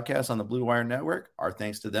Star podcast on the Blue Wire Network. Our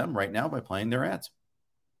thanks to them right now by playing their ads.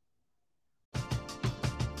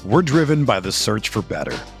 We're driven by the search for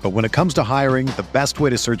better. But when it comes to hiring, the best way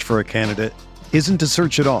to search for a candidate isn't to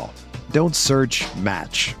search at all. Don't search,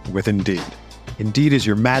 match with Indeed. Indeed is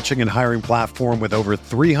your matching and hiring platform with over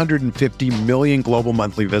 350 million global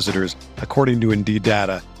monthly visitors, according to Indeed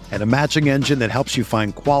data, and a matching engine that helps you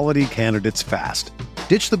find quality candidates fast.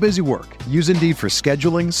 Ditch the busy work. Use Indeed for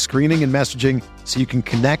scheduling, screening, and messaging so you can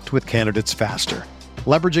connect with candidates faster.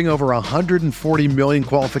 Leveraging over 140 million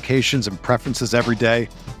qualifications and preferences every day,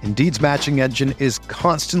 Indeed's matching engine is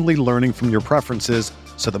constantly learning from your preferences,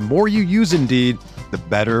 so the more you use Indeed, the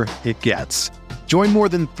better it gets. Join more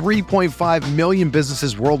than 3.5 million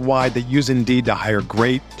businesses worldwide that use Indeed to hire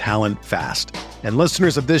great talent fast. And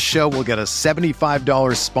listeners of this show will get a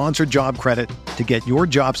 $75 sponsored job credit to get your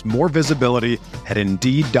jobs more visibility at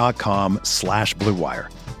Indeed.com/Blue Wire.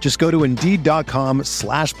 Just go to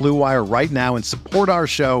Indeed.com/Blue Wire right now and support our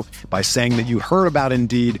show by saying that you heard about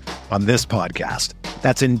Indeed on this podcast.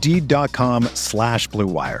 That's Indeed.com/Blue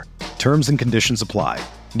Wire. Terms and conditions apply.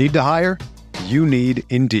 Need to hire? You need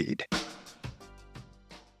Indeed.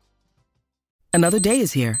 Another day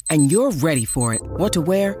is here, and you're ready for it. What to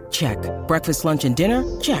wear? Check. Breakfast, lunch, and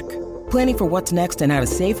dinner? Check. Planning for what's next and how to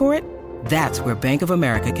save for it? That's where Bank of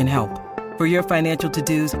America can help. For your financial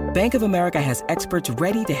to-dos, Bank of America has experts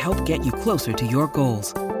ready to help get you closer to your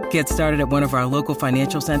goals. Get started at one of our local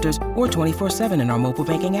financial centers or 24/7 in our mobile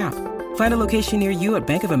banking app. Find a location near you at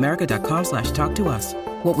bankofamerica.com/talktous.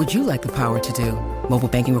 What would you like the power to do? Mobile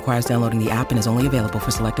banking requires downloading the app and is only available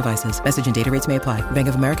for select devices. Message and data rates may apply. Bank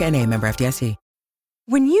of America NA, member FDIC.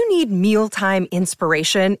 When you need mealtime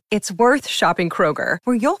inspiration, it's worth shopping Kroger,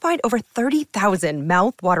 where you'll find over 30,000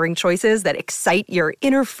 mouth-watering choices that excite your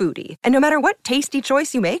inner foodie. And no matter what tasty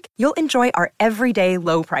choice you make, you'll enjoy our everyday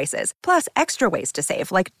low prices, plus extra ways to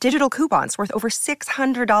save, like digital coupons worth over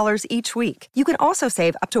 $600 each week. You can also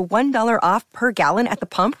save up to $1 off per gallon at the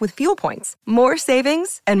pump with fuel points. More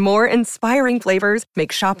savings and more inspiring flavors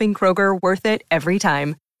make shopping Kroger worth it every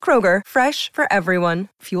time. Kroger, fresh for everyone.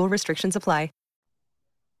 Fuel restrictions apply.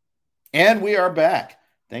 And we are back.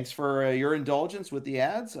 Thanks for your indulgence with the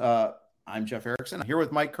ads. I'm Jeff Erickson. I'm here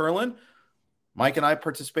with Mike Curlin. Mike and I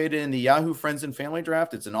participated in the Yahoo Friends and Family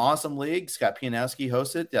Draft. It's an awesome league. Scott Pianowski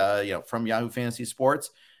hosts it, from Yahoo Fantasy Sports.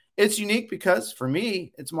 It's unique because for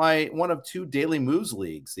me, it's my one of 2 daily moves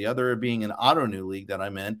leagues. The other being an auto new league that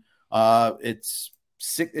I'm in. It's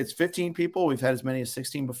 15 people. We've had as many as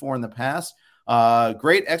 16 before in the past.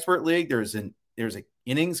 Great expert league. There's an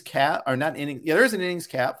innings cap, or not innings. Yeah, there's an innings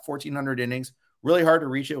cap, 1,400 innings. Really hard to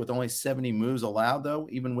reach it with only 70 moves allowed, though,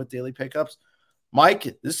 even with daily pickups.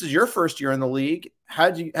 Mike, this is your first year in the league.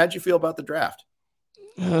 How'd you feel about the draft?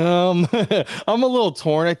 I'm a little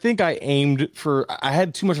torn. I think I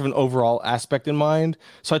had too much of an overall aspect in mind.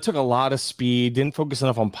 So I took a lot of speed, didn't focus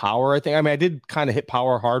enough on power. I did kind of hit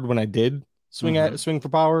power hard when I did swing for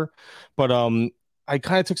power, but I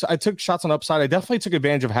took shots on upside. I definitely took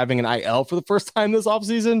advantage of having an IL for the first time this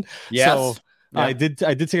offseason. Yes. So Yeah. I did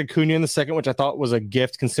take Acuna in the second, which I thought was a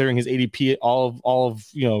gift considering his ADP all of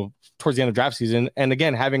towards the end of draft season. And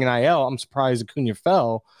again, having an IL, I'm surprised Acuna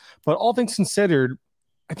fell. But all things considered,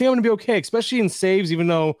 I think I'm going to be okay, especially in saves, even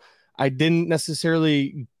though I didn't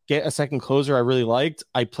necessarily get a second closer I really liked.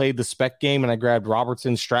 I played the spec game and I grabbed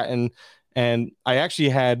Robertson, Stratton, and I actually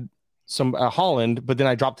had some Holland, but then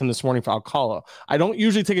I dropped him this morning for Alcala. I don't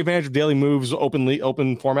usually take advantage of daily moves,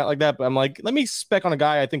 open format like that, but I'm like, let me spec on a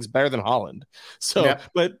guy I think is better than Holland. So,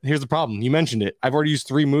 But here's the problem. You mentioned it. I've already used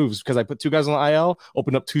 3 moves because I put 2 guys on the IL,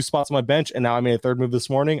 opened up 2 spots on my bench, and now I made a 3rd move this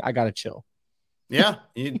morning. I got to chill. Yeah.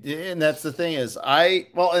 And that's the thing is and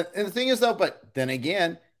the thing is though, but then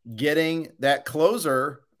again, getting that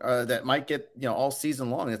closer that might get, all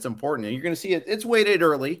season long, it's important. And you're going to see it's weighted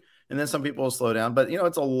early. And then some people will slow down, but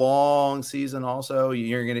it's a long season. Also,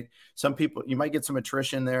 some people, you might get some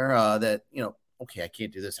attrition there that, okay, I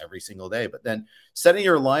can't do this every single day, but then setting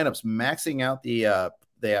your lineups, maxing out the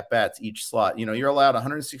at bats each slot, you're allowed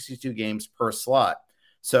 162 games per slot.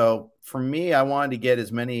 So for me, I wanted to get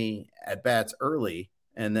as many at bats early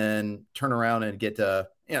and then turn around and get to,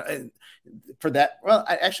 for that. Well,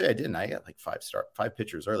 I didn't. I got like 5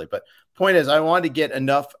 pitchers early, but point is I wanted to get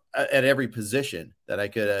enough at every position that I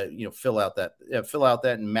could, fill out that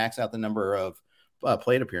and max out the number of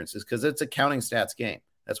plate appearances. Cause it's a counting stats game.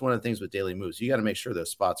 That's one of the things with daily moves. You got to make sure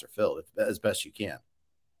those spots are filled as best you can.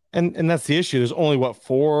 And that's the issue. There's only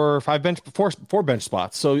 4 bench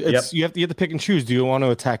spots. So it's you have to pick and choose. Do you want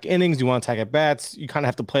to attack innings? Do you want to attack at bats? You kind of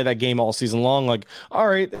have to play that game all season long. Like, all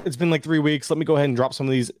right, it's been like 3 weeks. Let me go ahead and drop some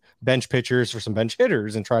of these bench pitchers for some bench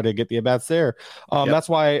hitters and try to get the at bats there. That's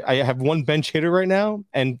why I have 1 bench hitter right now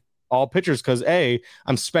and all pitchers because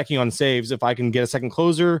I'm speccing on saves. If I can get a second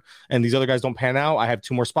closer and these other guys don't pan out, I have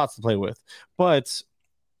 2 more spots to play with. But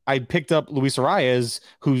I picked up Luis Arias,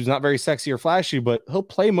 who's not very sexy or flashy, but he'll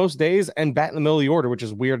play most days and bat in the middle of the order, which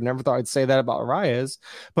is weird. Never thought I'd say that about Arias,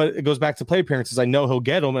 but it goes back to play appearances. I know he'll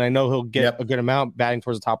get them, and I know he'll get a good amount batting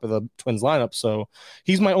towards the top of the Twins lineup. So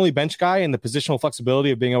he's my only bench guy, and the positional flexibility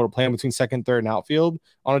of being able to play him between second, third, and outfield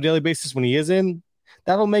on a daily basis when he is in,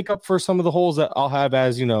 that'll make up for some of the holes that I'll have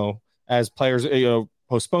as players,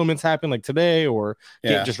 postponements happen like today or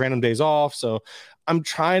get just random days off. So I'm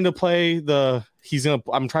trying to play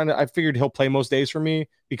I figured he'll play most days for me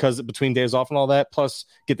because between days off and all that, plus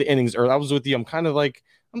get the innings early. I was with you.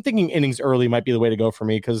 I'm thinking innings early might be the way to go for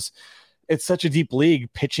me because it's such a deep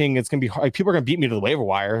league. Pitching, it's going to be hard. People are going to beat me to the waiver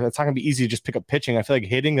wire. It's not going to be easy to just pick up pitching. I feel like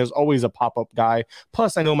hitting, there's always a pop-up guy.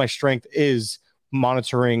 Plus, I know my strength is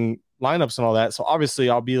monitoring lineups and all that. So obviously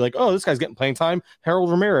I'll be like, oh, this guy's getting playing time. Harold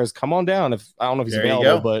Ramirez, come on down. I don't know if he's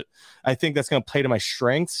available, but I think that's going to play to my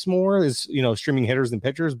strengths more is, streaming hitters than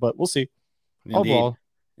pitchers, but we'll see. Indeed.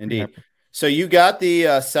 Indeed. So you got the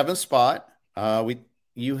 7th spot.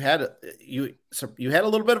 You had a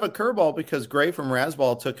little bit of a curveball because Gray from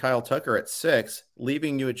Rasball took Kyle Tucker at 6,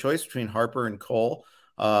 leaving you a choice between Harper and Cole,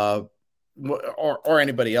 or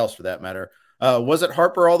anybody else for that matter. Was it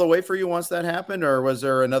Harper all the way for you once that happened, or was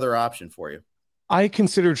there another option for you? I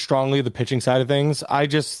considered strongly the pitching side of things. I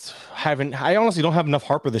honestly don't have enough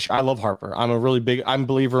Harper this year. I love Harper. I'm a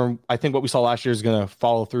believer. I think what we saw last year is going to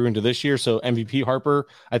follow through into this year. So MVP Harper,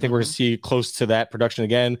 I think we're going to see close to that production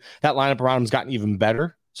again. That lineup around him has gotten even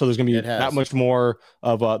better. So there's going to be that much more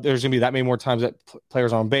there's going to be that many more times that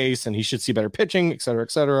players on base and he should see better pitching, et cetera,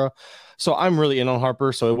 et cetera. So I'm really in on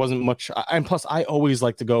Harper. So it wasn't much. And plus I always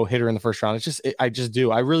like to go hitter in the first round. I just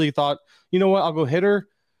do. I really thought, you know what, I'll go hitter.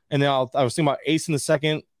 And then I was thinking about ace in the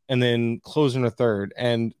second and then closer in the third.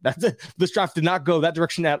 And that's it. This draft did not go that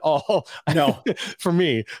direction at all. No, for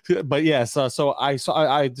me. But yes, so I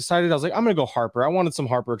decided I was like, I'm going to go Harper. I wanted some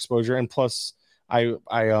Harper exposure. And plus I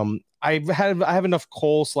have enough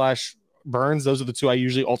Cole / Burns. Those are the 2 I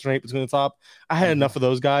usually alternate between the top. I had enough of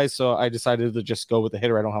those guys. So I decided to just go with the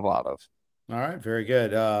hitter I don't have a lot of. All right, very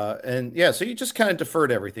good. So you just kind of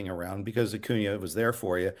deferred everything around because Acuna was there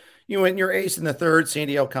for you. You went your ace in the 3rd,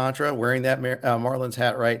 Sandy Alcantara, wearing that Marlins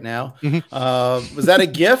hat right now. Mm-hmm. Was that a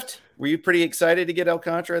gift? Were you pretty excited to get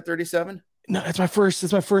Alcantara at 37? No, it's my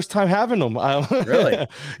first time having them. Really?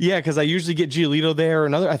 Yeah, because I usually get Giolito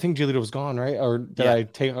there. I think Giolito was gone, right? Or did I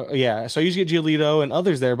take? Yeah, so I usually get Giolito and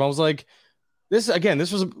others there. But I was like, this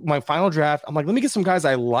was my final draft. I'm like, let me get some guys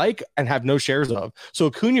I like and have no shares of. So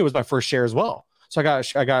Acuna was my first share as well. So I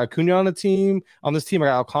got Acuna on this team. I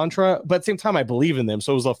got Alcantara, but at the same time, I believe in them.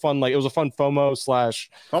 So it was a fun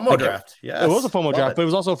FOMO draft. Yeah, it was a FOMO draft, but it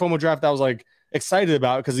was also a FOMO draft that I was like excited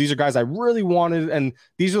about because these are guys I really wanted, and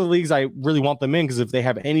these are the leagues I really want them in because if they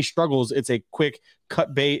have any struggles, it's a quick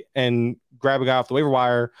cut bait and grab a guy off the waiver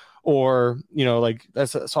wire or like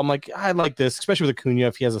that's so I'm like I like this, especially with Acuna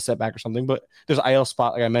if he has a setback or something. But there's an IL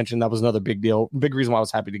spot, like I mentioned, that was another big deal, big reason why I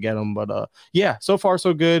was happy to get him. But yeah, so far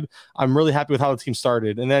so good. I'm really happy with how the team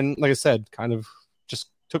started, and then like I said, kind of just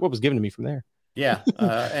took what was given to me from there. Yeah.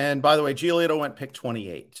 And by the way, Giolito went pick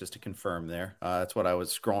 28, just to confirm there. That's what I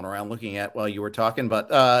was scrolling around looking at while you were talking.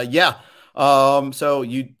 But yeah. So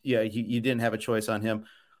you didn't have a choice on him.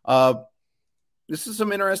 This is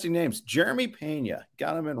some interesting names. Jeremy Pena,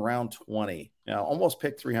 got him in round 20. Almost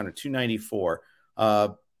picked 300, 294.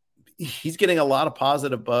 He's getting a lot of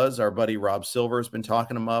positive buzz. Our buddy Rob Silver has been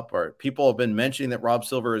talking him up, or people have been mentioning that Rob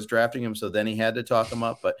Silver is drafting him, so then he had to talk him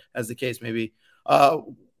up. But as the case may be,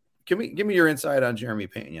 give me your insight on Jeremy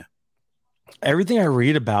Pena. Everything I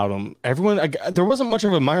read about him, there wasn't much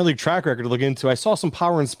of a minor league track record to look into. I saw some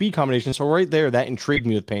power and speed combinations, so right there, that intrigued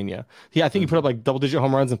me with Pena. I think he put up like double-digit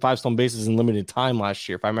home runs and 5 stolen bases in limited time last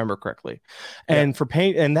year, if I remember correctly. And for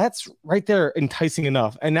Pena, and that's right there enticing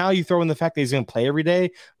enough. And now you throw in the fact that he's going to play every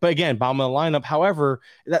day. But again, bottom of the lineup. However,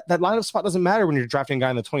 that lineup spot doesn't matter when you're drafting a guy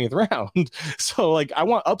in the 20th round. So like, I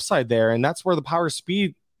want upside there, and that's where the power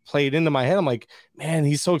speed played into my head. I'm like, man,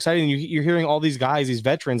 he's so exciting. You're hearing all these guys, these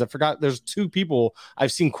veterans. I forgot there's 2 people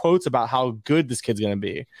I've seen quotes about how good this kid's going to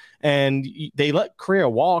be. And they let Correa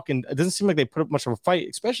walk, and it doesn't seem like they put up much of a fight,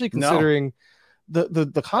 especially considering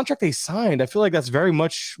the contract they signed. I feel like that's very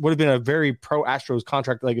much would have been a very pro Astros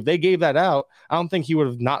contract. Like if they gave that out, I don't think he would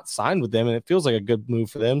have not signed with them. And it feels like a good move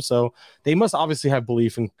for them. So they must obviously have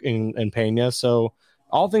belief in Pena. So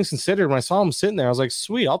all things considered, when I saw him sitting there, I was like,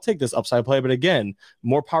 sweet, I'll take this upside play. But again,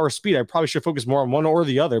 more power speed. I probably should focus more on one or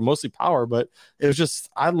the other, mostly power. But it was just,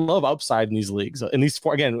 I love upside in these leagues. In these,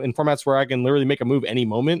 in formats where I can literally make a move any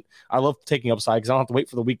moment, I love taking upside because I don't have to wait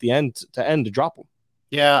for the week to drop them.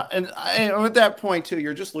 Yeah. And at that point, too,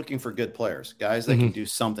 you're just looking for good players, guys that can do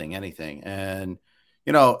something, anything. And,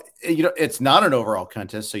 it's not an overall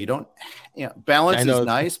contest. So you don't, balance is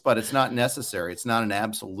nice, but it's not necessary. It's not an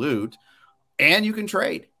absolute. And you can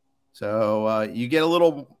trade. So you get a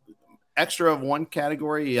little extra of one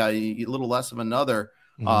category, a little less of another,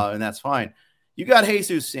 and that's fine. You got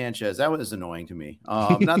Jesus Sanchez. That was annoying to me.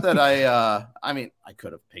 Not that I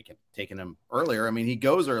could have taken him earlier. I mean, he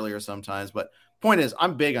goes earlier sometimes, but point is,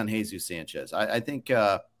 I'm big on Jesus Sanchez. I think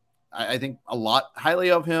a lot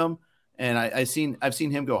highly of him, and I've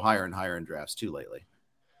seen him go higher and higher in drafts too lately.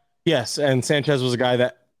 Yes, and Sanchez was a guy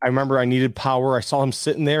that I remember I needed power. I saw him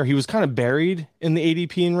sitting there. He was kind of buried in the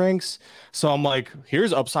ADP in ranks. So I'm like,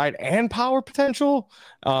 here's upside and power potential.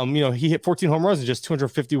 He hit 14 home runs and just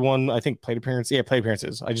 251, I think, plate appearances. Yeah, plate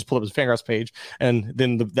appearances. I just pulled up his Fangraphs page, and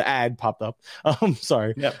then the ad popped up.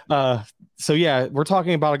 Sorry. Yep. So yeah, we're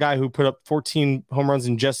talking about a guy who put up 14 home runs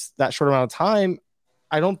in just that short amount of time.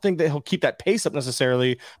 I don't think that he'll keep that pace up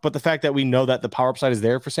necessarily, but the fact that we know that the power upside is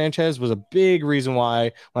there for Sanchez was a big reason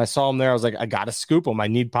why when I saw him there, I was like, I got to scoop him. I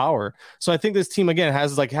need power. So I think this team, again,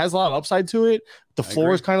 has a lot of upside to it. The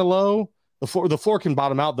floor is kind of low. The floor can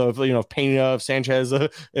bottom out, though, if Pena, if Sanchez,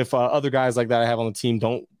 if other guys like that I have on the team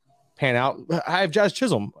don't pan out. I have Jazz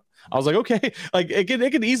Chisholm. I was like, okay, like it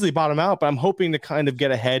could easily bottom out, but I'm hoping to kind of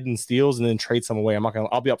get ahead in steals and then trade some away.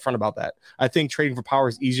 I'll be upfront about that. I think trading for power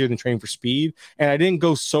is easier than trading for speed. And I didn't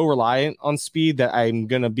go so reliant on speed that I'm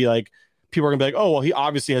going to be like, people are going to be like, oh, well, he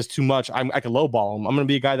obviously has too much. I can lowball him. I'm going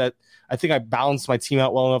to be a guy that I think I balanced my team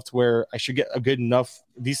out well enough to where I should get a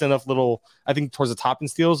decent enough little, I think towards the top in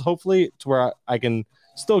steals, hopefully, to where I can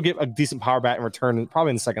still get a decent power bat in return,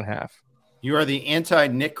 probably in the second half. You are the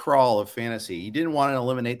anti-Nick Kroll of fantasy. You didn't want to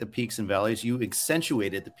eliminate the peaks and valleys. You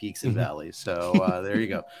accentuated the peaks and valleys. So there you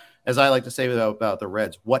go. As I like to say about the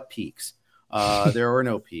Reds, what peaks? There are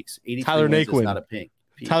no peaks. Tyler Naquin. Not a peak.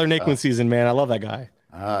 Tyler Naquin season, man. I love that guy.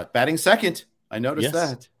 Batting second. I noticed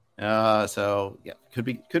that. So yeah,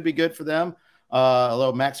 could be good for them.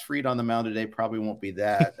 Although Max Fried on the mound today probably won't be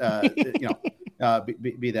that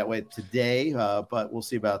be that way today. But we'll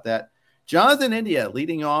see about that. Jonathan India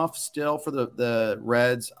leading off still for the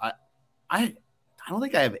Reds. I don't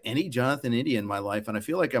think I have any Jonathan India in my life, and I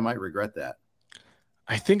feel like I might regret that.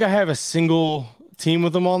 I think I have a single team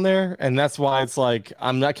with him on there, and that's why it's like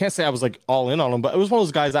I can't say I was like all in on him, but it was one of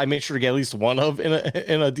those guys I made sure to get at least one of in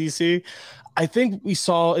a DC. I think we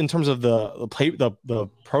saw in terms of the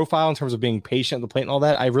profile, in terms of being patient at the plate and all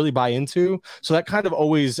that, I really buy into. So that kind of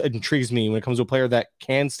always intrigues me when it comes to a player that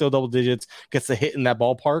can still double digits, gets the hit in that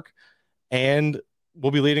ballpark, and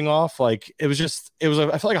we'll be leading off. Like I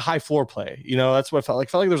felt like a high floor play. That's what I felt like.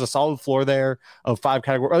 I felt like there's a solid floor there of 5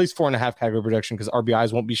 category, or at least 4.5 category production, because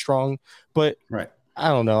RBIs won't be strong. But right. I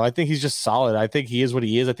don't know. I think he's just solid. I think he is what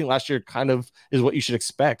he is. I think last year kind of is what you should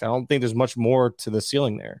expect. I don't think there's much more to the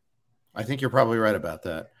ceiling there. I think you're probably right about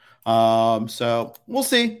that. So we'll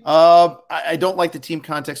see. I don't like the team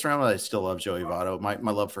context around it. I still love Joey Votto.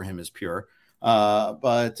 My love for him is pure.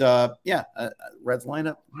 Reds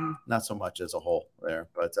lineup, not so much as a whole there,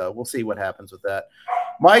 but we'll see what happens with that.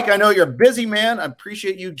 Mike, I know you're a busy man. I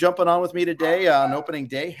appreciate you jumping on with me today on opening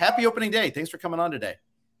day. Happy opening day. Thanks for coming on today.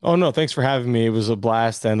 Oh, no, thanks for having me. It was a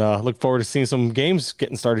blast, and look forward to seeing some games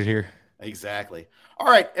getting started here. Exactly. All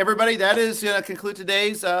right, everybody, that is going to conclude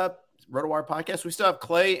today's RotoWire podcast. We still have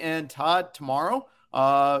Clay and Todd tomorrow.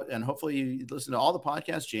 And hopefully you listen to all the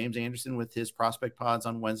podcasts. James Anderson with his prospect pods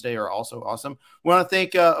on Wednesday are also awesome. We want to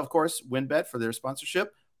thank, of course, WynnBET for their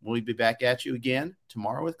sponsorship. We'll be back at you again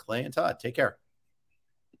tomorrow with Clay and Todd. Take care.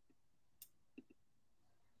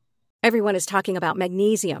 Everyone is talking about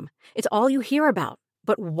magnesium. It's all you hear about.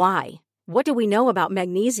 But why? What do we know about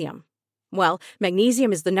magnesium? Well,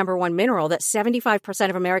 magnesium is the number one mineral that 75%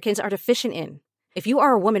 of Americans are deficient in. If you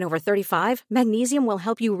are a woman over 35, magnesium will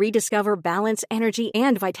help you rediscover balance, energy,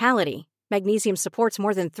 and vitality. Magnesium supports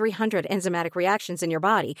more than 300 enzymatic reactions in your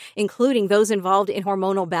body, including those involved in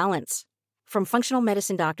hormonal balance. From functional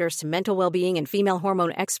medicine doctors to mental well-being and female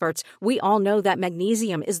hormone experts, we all know that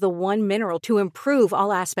magnesium is the one mineral to improve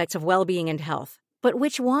all aspects of well-being and health. But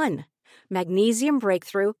which one? Magnesium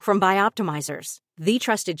Breakthrough from Bioptimizers, the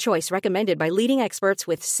trusted choice recommended by leading experts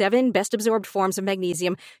with 7 best-absorbed forms of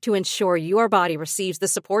magnesium to ensure your body receives the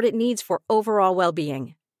support it needs for overall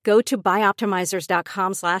well-being. Go to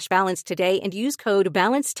bioptimizers.com/balance today and use code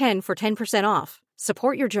BALANCE10 for 10% off.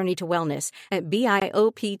 Support your journey to wellness at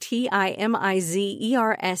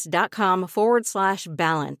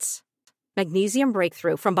bioptimizers.com/balance. Magnesium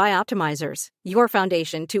Breakthrough from Bioptimizers, your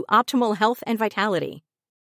foundation to optimal health and vitality.